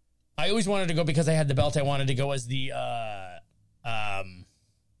 I always wanted to go because I had the belt. I wanted to go as the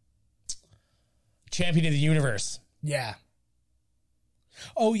champion of the universe. Yeah.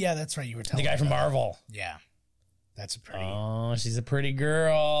 Oh yeah, that's right. You were telling the guy from Marvel. Yeah, that's a pretty. Oh, she's a pretty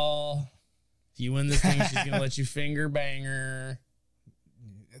girl. If you win this thing, she's gonna let you finger bang her.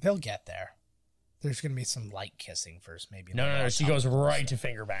 They'll get there. There's gonna be some light kissing first, maybe. No. She goes right to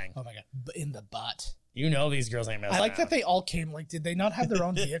finger bang. Oh my god, in the butt. You know these girls ain't messing. I like that they all came. Like, did they not have their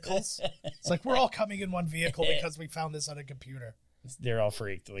own vehicles? It's like we're all coming in one vehicle because we found this on a computer. They're all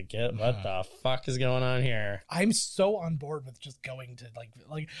freaked. Like, what the fuck is going on here? I'm so on board with just going to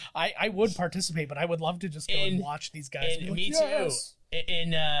like I would participate, but I would love to just go and watch these guys. And me too.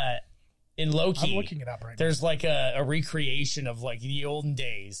 In Loki, I'm looking it up right now. there's like a recreation of like the olden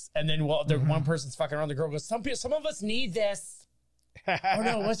days, and then one person's fucking around. The girl goes, "Some of us need this." Oh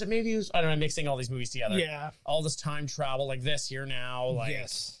no, was it? Maybe it was. I don't know. I'm mixing all these movies together. Yeah. All this time travel, like this here now. Like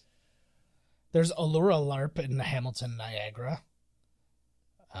Yes. There's Allura LARP in Hamilton, Niagara.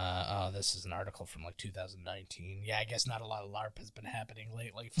 This is an article from like 2019. Yeah, I guess not a lot of LARP has been happening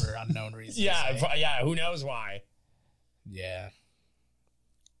lately for unknown reasons. yeah. Who knows why? Yeah.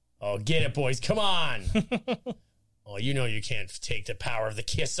 Oh, get it, boys! Come on. Oh, you know you can't take the power of the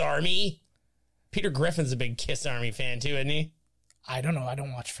Kiss Army. Peter Griffin's a big Kiss Army fan too, isn't he? I don't know. I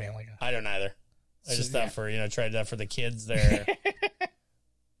don't watch Family Guy. I don't either. I just thought tried that for the kids there.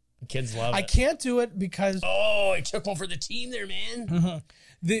 The kids love it. I can't do it because Oh, I took one for the team there, man.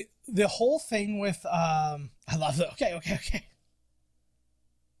 the whole thing with I love the okay.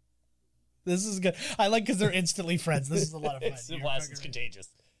 This is good. I like because they're instantly friends. This is a lot of fun. It's the blast. It's contagious.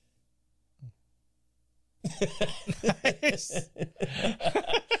 Nice.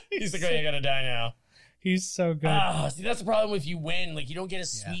 He's like, oh, you gotta die now. He's so good. See, that's the problem if you win. Like, you don't get a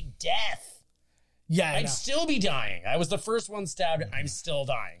sweet death. Yeah, I'd still be dying. I was the first one stabbed. I'm still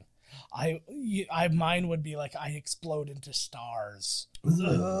dying. Mine would be like I explode into stars. And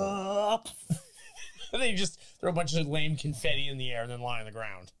then you just throw a bunch of lame confetti in the air and then lie on the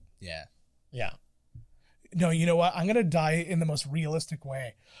ground. Yeah. Yeah. No, you know what? I'm gonna die in the most realistic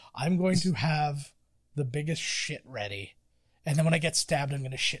way. I'm going to have the biggest shit ready, and then when I get stabbed, I'm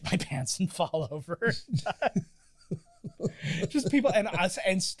gonna shit my pants and fall over. Just people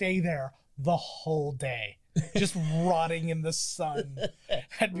and stay there the whole day, just rotting in the sun.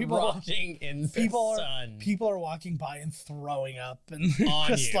 And people rotting in the sun. People are walking by and throwing up, and On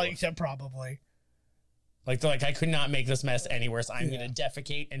just you. like probably. Like, they're like, I could not make this mess any worse. I'm going to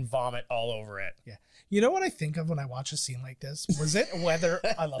defecate and vomit all over it. Yeah. You know what I think of when I watch a scene like this? Was it weather?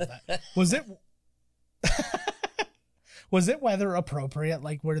 I love that. Was it? Was it weather appropriate?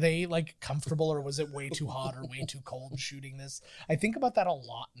 Like, were they like comfortable, or was it way too hot or way too cold shooting this? I think about that a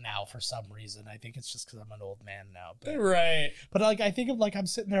lot now for some reason. I think it's just because I'm an old man now. Right. But like, I think of like I'm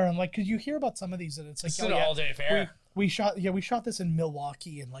sitting there and like, because you hear about some of these and it's like, It's an all-day fair. We shot this in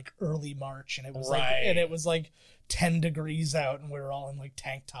Milwaukee in like early March, and it was Right. it was like 10 degrees out, and we were all in like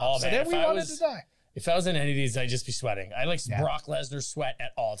tank tops. Oh, man, and if we I wanted was- to die. If I was in any of these, I'd just be sweating. I like Brock Lesnar sweat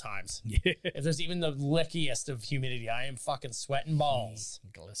at all times. Yeah. If there's even the lickiest of humidity, I am fucking sweating balls.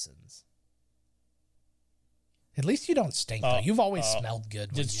 Glistens. At least you don't stink, though. You've always smelled good.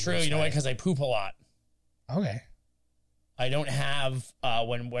 It's true. You know why? Because I poop a lot. Okay. I don't have,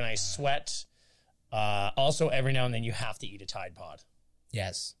 when I sweat, also every now and then you have to eat a Tide Pod.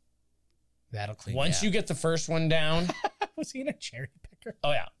 Yes. That'll clean. Once you get the first one down. Was he in a cherry picker?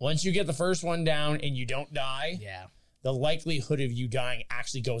 Oh, yeah. Once you get the first one down and you don't die, Yeah. the likelihood of you dying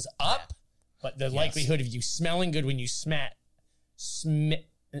actually goes up, but the likelihood of you smelling good when you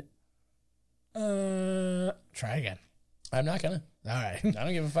Try again. I'm not gonna. All right. I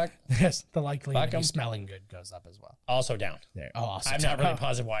don't give a fuck. Yes, the likelihood Fuck of you 'em. smelling good goes up as well. Also down. There. Oh, awesome. I'm not really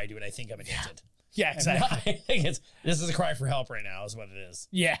positive why I do it. I think I'm addicted. Yeah, exactly. I think this is a cry for help right now is what it is.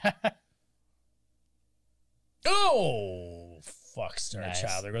 Yeah. Oh, fuck, Star Nice.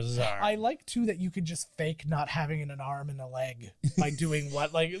 Child. There goes his arm. I like too that you could just fake not having an arm and a leg by doing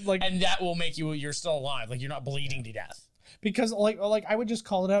what like and that will make you're still alive. Like, you're not bleeding to death. because like I would just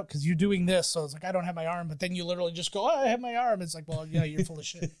call it out because you're doing this, so it's like I don't have my arm, but then you literally just go, oh, I have my arm. It's like, well, yeah, you're full of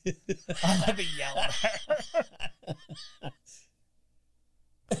shit. I'll be yelling.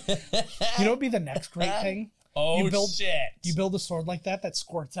 You know, what'd be the next great thing? Oh, shit. You build a sword like that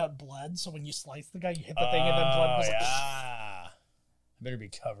squirts out blood, so when you slice the guy, you hit the thing, and then blood goes like, I better be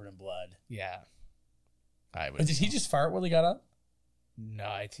covered in blood. yeah. I would. But did he just fart while he got up? No,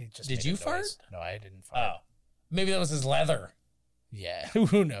 I think just. Did made you a fart? noise. No, I didn't fart. Oh. Maybe that was his leather. Yeah.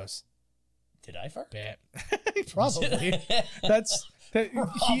 Who knows? Did I fart? Yeah. Probably.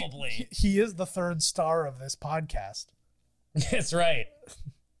 Probably. He is the third star of this podcast. That's right.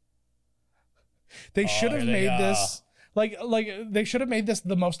 They should have here they made go. this like they should have made this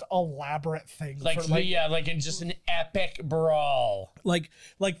the most elaborate thing. Like in just an epic brawl. like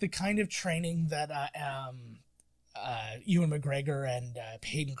the kind of training that Ewan McGregor and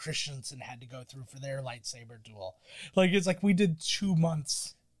Hayden Christensen had to go through for their lightsaber duel. Like it's like we did 2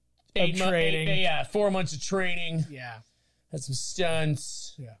 months of training. 4 months of training. Yeah. Had some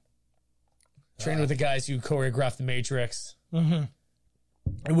stunts. Yeah. Trained with the guys who choreographed The Matrix. Mm-hmm.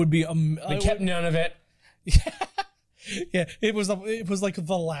 It would be They kept none of it. yeah, it was like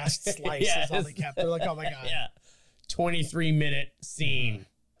the last slice Yeah, is all they kept. They're like, oh my god. Yeah. 23-minute scene.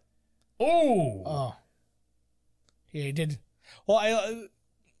 Ooh. Oh. Yeah, he did. Well,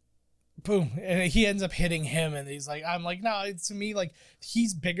 boom, and he ends up hitting him, and he's like, I'm like, no, it's to me like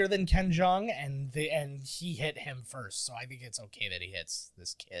he's bigger than Ken Jeong, and he hit him first, so I think it's okay that he hits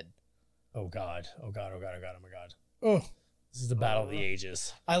this kid. Oh God! Oh God! Oh God! Oh God! Oh my God! Oh, this is the battle of the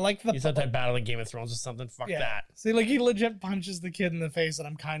ages. I like the. You thought that battle in Game of Thrones was something? Fuck that. See, like he legit punches the kid in the face, and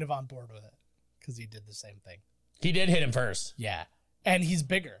I'm kind of on board with it because he did the same thing. He did hit him first. Yeah, and he's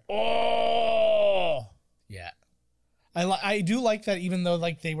bigger. Oh, yeah. I do like that, even though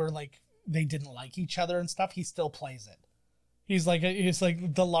like they didn't like each other and stuff. He still plays it. He's like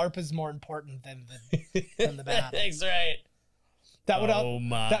the LARP is more important than the battle. That's right.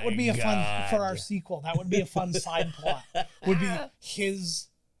 That would be a fun for our sequel. That would be a fun side plot. Would be his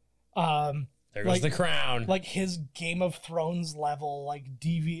there goes the crown. Like his Game of Thrones level like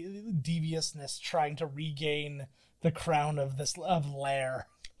deviousness trying to regain the crown of Lair.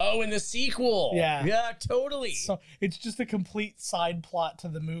 Oh, in the sequel. Yeah. Yeah, totally. So it's just a complete side plot to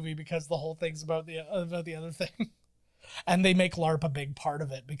the movie because the whole thing's about the other thing. And they make LARP a big part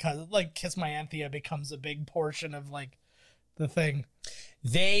of it because like Kiss My Anthea becomes a big portion of like the thing.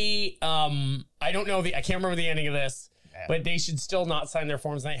 They I don't know I can't remember the ending of this, but they should still not sign their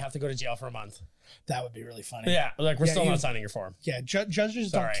forms and they have to go to jail for a month. That would be really funny. Yeah, like we're still not signing your form. Yeah,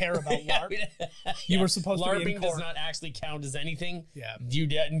 judges don't care about LARP. You were supposed to be in LARPing court. does not actually count as anything. Yeah. You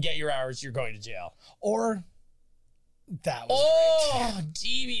didn't get your hours, you're going to jail. Or that was great.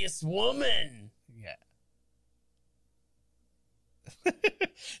 Devious woman. Yeah.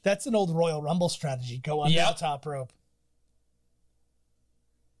 That's an old Royal Rumble strategy. Go under the top rope.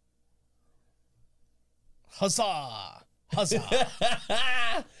 Huzzah! Huzzah!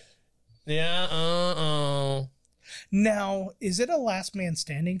 Yeah. Now, is it a last man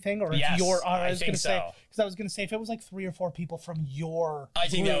standing thing, or if yes, I was think so. Because I was going to say if it was like 3 or 4 people from your, I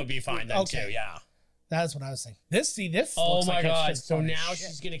think group, that would be fine then too. Yeah. That's what I was saying. This. Oh looks my like God! it's So now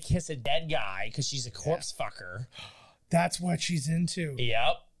she's gonna kiss a dead guy because she's a corpse fucker. That's what she's into.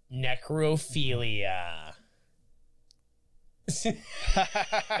 Yep, necrophilia.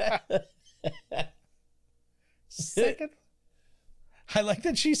 Second, I like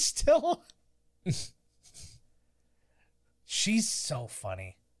that she's still. She's so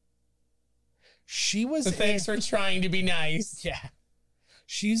funny. She was. Thanks for trying to be nice. Yeah.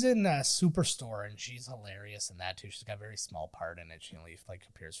 She's in Superstore, and she's hilarious in that, too. She's got a very small part in it. She only, like,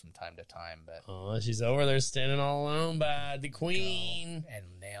 appears from time to time, but... Oh, she's over there standing all alone by the queen.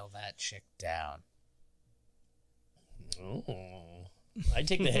 And nail that chick down. Oh. I'd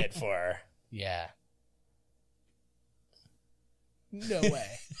take the hit for her. Yeah. No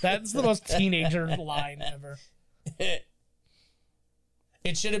way. That's the most teenager line ever.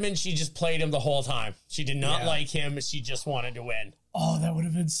 It should have been she just played him the whole time. She did not like him. She just wanted to win. Oh, that would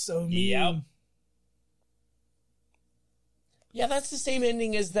have been so mean. Yep. Yeah, that's the same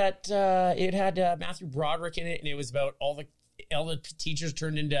ending as that. It had Matthew Broderick in it, and it was about all the teachers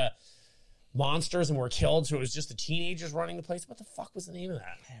turned into monsters and were killed. So it was just the teenagers running the place. What the fuck was the name of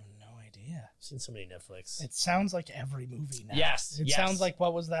that? I have no idea. I've seen so many Netflix. It sounds like every movie now. Yes. It sounds like,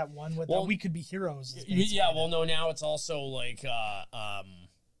 what was that one with We Could Be Heroes? Yeah, well, no, now it's also like,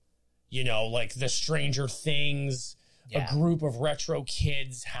 like the Stranger Things. Yeah. A group of retro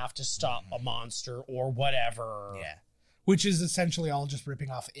kids have to stop a monster or whatever. Yeah. Which is essentially all just ripping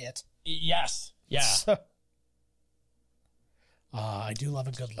off It. Yes. Yeah. So, I do love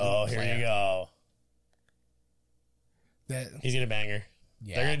a good Oh, here you go. He's going to bang her.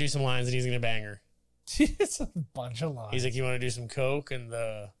 Yeah. They're going to do some lines and he's going to bang her. It's a bunch of lines. He's like, you want to do some coke and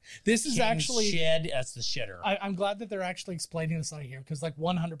this is actually shed? That's the shitter. I'm glad that they're actually explaining this on here because, like,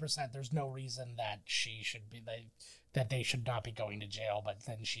 100%, there's no reason that she should be that they should not be going to jail. But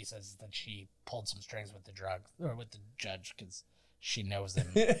then she says that she pulled some strings with the judge because she knows him.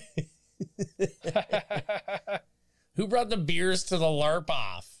 Who brought the beers to the LARP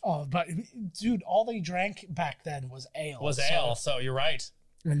off? Oh, but dude, all they drank back then was ale. So you're right.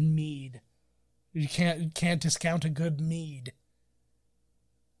 And mead. You can't discount a good mead.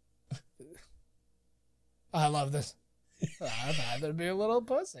 I love this. I'd rather be a little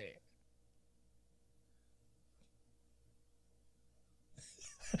pussy.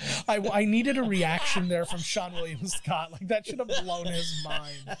 I needed a reaction there from Sean William Scott. Like, that should have blown his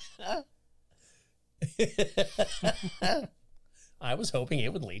mind. I was hoping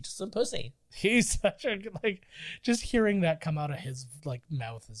it would lead to some pussy. He's such a, like, just hearing that come out of his, like,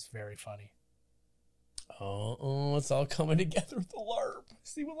 mouth is very funny. Oh, it's all coming together with the LARP.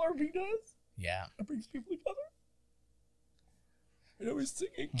 See what LARPing does? Yeah. It brings people together. And I was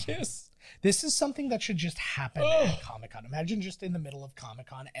singing Kiss. This is something that should just happen at Comic-Con. Imagine just in the middle of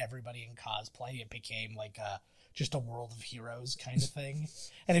Comic-Con, everybody in cosplay. It became like just a world of heroes kind of thing.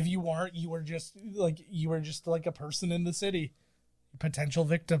 And if you weren't, you were just like a person in the city. Potential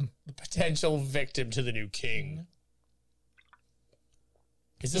victim. The potential victim to the new king.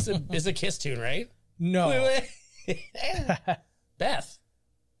 Is this a Kiss tune, right? No. Beth.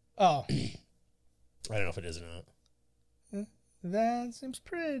 Oh. I don't know if it is or not. That seems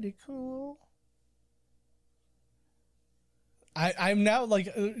pretty cool. I'm now like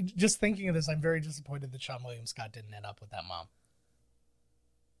just thinking of this. I'm very disappointed that Sean William Scott didn't end up with that mom.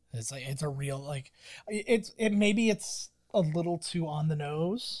 It's like it's a real like it maybe it's a little too on the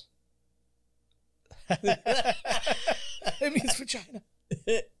nose. It means vagina.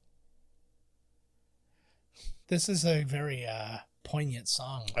 This is a very poignant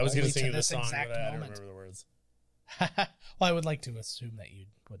song. I was going to sing this song, exact but I don't moment. remember the words. Well, I would like to assume that you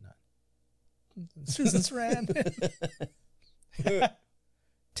would not. Susan Sarandon.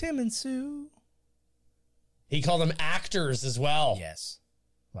 Tim and Sue. He called them actors as well. Yes.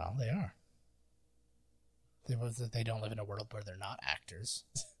 Well, they are. They don't live in a world where they're not actors.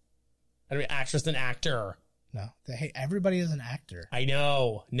 I mean, actress and actor. No. Hey, everybody is an actor. I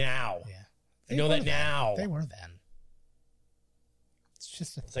know now. Yeah. I know that now. They were then. It's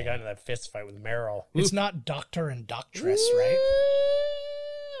just a It's thing. like I got in that fist fight with Meryl. It's not doctor and doctress, right?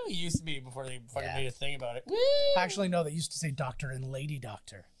 It used to be before they fucking made a thing about it. Actually, no, they used to say doctor and lady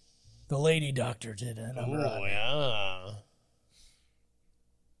doctor. The lady doctor did a number on Oh, it. yeah.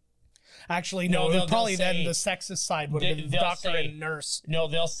 Actually, No, no, they'll probably say- then the sexist side would have been they'll doctor say- and nurse. No,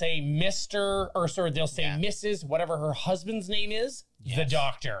 they'll say Mr. or sorry, they'll say Mrs. whatever her husband's name is, the Yes.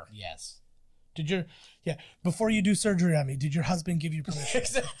 doctor. Yes. Before you do surgery on me, did your husband give you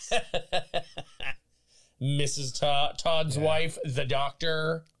permission? Mrs. Todd's wife, the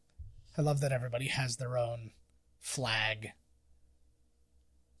doctor. I love that everybody has their own flag.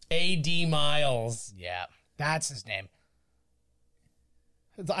 A.D. Miles. Yeah, that's his name.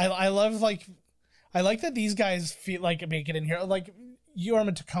 I love I like that these guys feel like make it in here. Like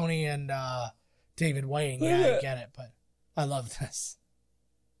Yorma Taccone and David Wayne. Yeah, I get it, but I love this.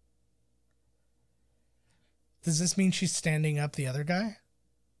 Does this mean she's standing up the other guy?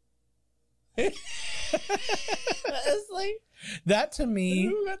 It's like, That to me,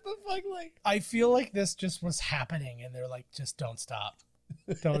 what the fuck, like? I feel like this just was happening, and they're like, just don't stop,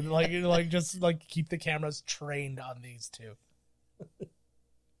 don't just keep the cameras trained on these two.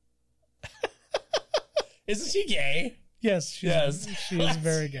 Isn't she gay? Yes, she is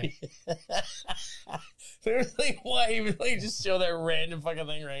very gay. They're like, why even like just show that random fucking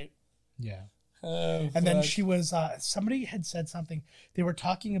thing, right? Yeah. And then she was somebody had said something. They were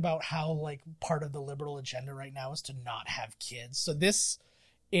talking about how like part of the liberal agenda right now is to not have kids.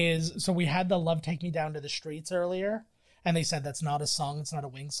 So we had the Love Take Me Down to the Streets earlier, and they said that's not a song, it's not a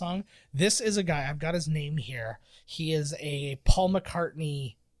Wings song. This is a guy, I've got his name here. He is a Paul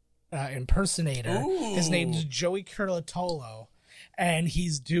McCartney impersonator. Ooh. His name's Joey Curlatolo. And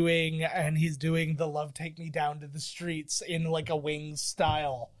he's doing the Love Take Me Down to the Streets in like a Wings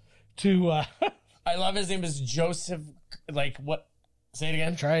style. I love his name is Joseph. Like what? Say it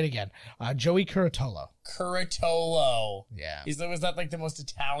again. Try it again. Joey Curratolo. Curatolo. Yeah. Was that like the most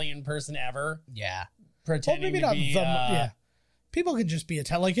Italian person ever? Yeah. Pretending maybe to not be. yeah. People can just be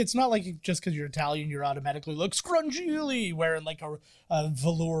Italian. Like it's not like just because you're Italian, you're automatically like scrunchily wearing like a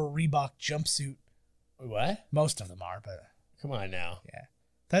velour Reebok jumpsuit. What? Most of them are, but Come on now. yeah,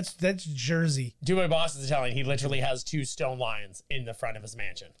 that's Jersey. Dude, my boss is Italian. He literally has 2 stone lions in the front of his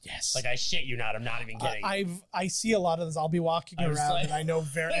mansion. Yes. Like I shit you not. I'm not even kidding. I see a lot of this. I'll be walking I was around like- and I know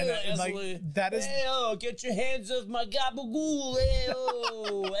very and like that is Hey, oh, get your hands off my gabagool. Hey,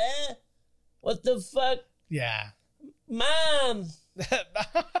 oh, eh? What the fuck? yeah. Mom!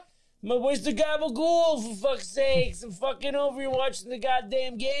 Where's the gabagool, for fuck's sakes? I'm fucking over here watching the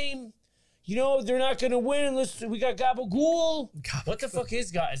goddamn game. You know, they're not going to win unless we got gabagool. What the fuck is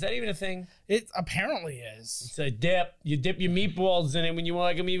Is that even a thing? It apparently is. It's a dip. You dip your meatballs in it when you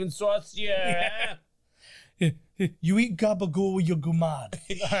like them even saucier. You eat gabagool with your gumad.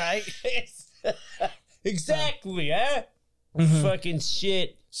 All right. Exactly, huh? Fucking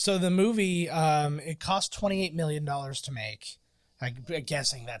shit. So the movie, it cost $28 million to make. I'm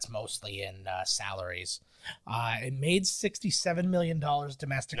guessing that's mostly in salaries. It made $67 million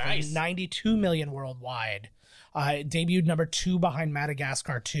domestically, Nice. $92 million worldwide. It debuted number 2 behind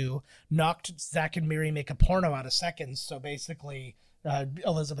Madagascar 2, knocked Zack and Miri Make a Porno out of seconds. So basically,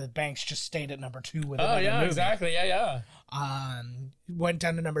 Elizabeth Banks just stayed at number 2 with another movie. exactly. Yeah. Went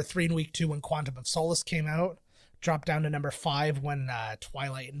down to number 3 in week 2 when Quantum of Solace came out. dropped down to number 5 when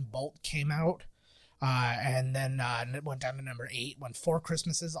Twilight and Bolt came out. And then it went down to number 8 when 4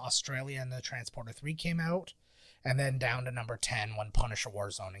 Christmases, Australia and the Transporter 3 came out. And then down to number 10 when Punisher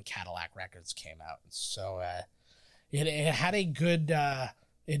Warzone and Cadillac Records came out. So it had a good...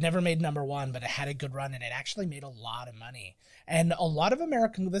 it never made number 1, but it had a good run, and it actually made a lot of money. And a lot of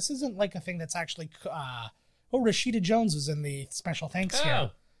American... This isn't like a thing that's actually... Rashida Jones was in the special thanks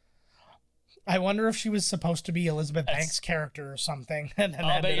here. I wonder if she was supposed to be Elizabeth Banks' character or something. And then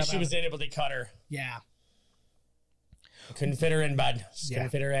I'll bet she was able to cut her. Yeah. Couldn't fit her in, bud. Couldn't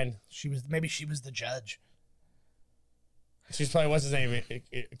fit her in. Maybe she was the judge. She's probably, what's his name?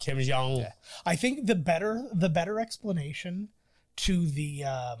 Kim Jong. Yeah. I think the better explanation to the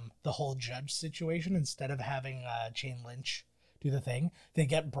whole judge situation, instead of having Jane Lynch do the thing, they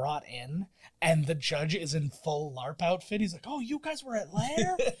get brought in and the judge is in full LARP outfit. He's like, "Oh, you guys were at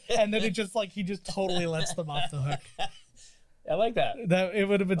Lair?" And then he just totally lets them off the hook. I like that. It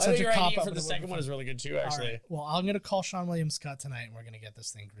would have been such a cop out for the second one is really good too, actually. Right. Well, I'm gonna call Sean William Scott tonight, and we're gonna get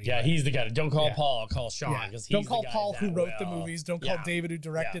this thing green. Yeah, he's the guy. Don't call Paul. Call Sean. Because Don't call Paul who wrote the movies. Don't call David who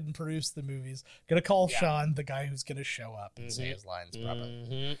directed and produced the movies. Gonna call Sean, the guy who's gonna show up and say his lines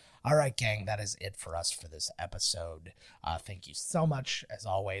properly. All right, gang, that is it for us for this episode. Thank you so much, as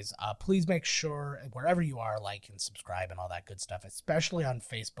always. Please make sure, wherever you are, like and subscribe and all that good stuff, especially on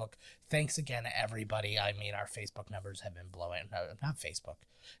Facebook. Thanks again, everybody. I mean, our Facebook numbers have been blowing. No, not Facebook.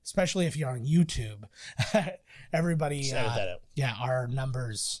 Especially if you're on YouTube. Everybody, our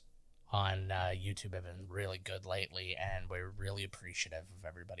numbers on YouTube have been really good lately, and we're really appreciative of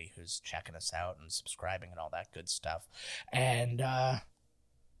everybody who's checking us out and subscribing and all that good stuff. And,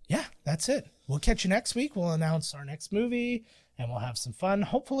 yeah, that's it. We'll catch you next week. We'll announce our next movie, and we'll have some fun.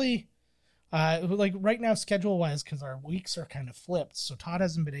 Hopefully, like right now, schedule-wise, because our weeks are kind of flipped, so Todd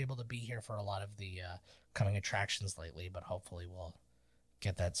hasn't been able to be here for a lot of the coming attractions lately, but hopefully we'll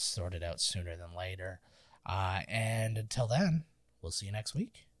get that sorted out sooner than later. And until then, we'll see you next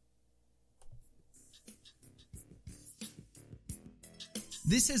week.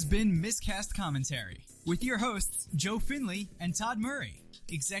 This has been Miscast Commentary with your hosts, Joe Finley and Todd Murray.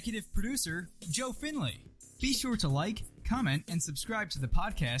 Executive producer, Joe Finley. Be sure to like, comment, and subscribe to the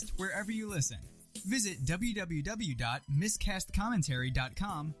podcast wherever you listen. Visit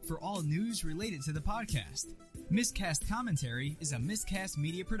www.miscastcommentary.com for all news related to the podcast. Miscast Commentary is a Miscast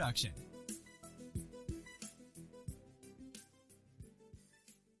Media production.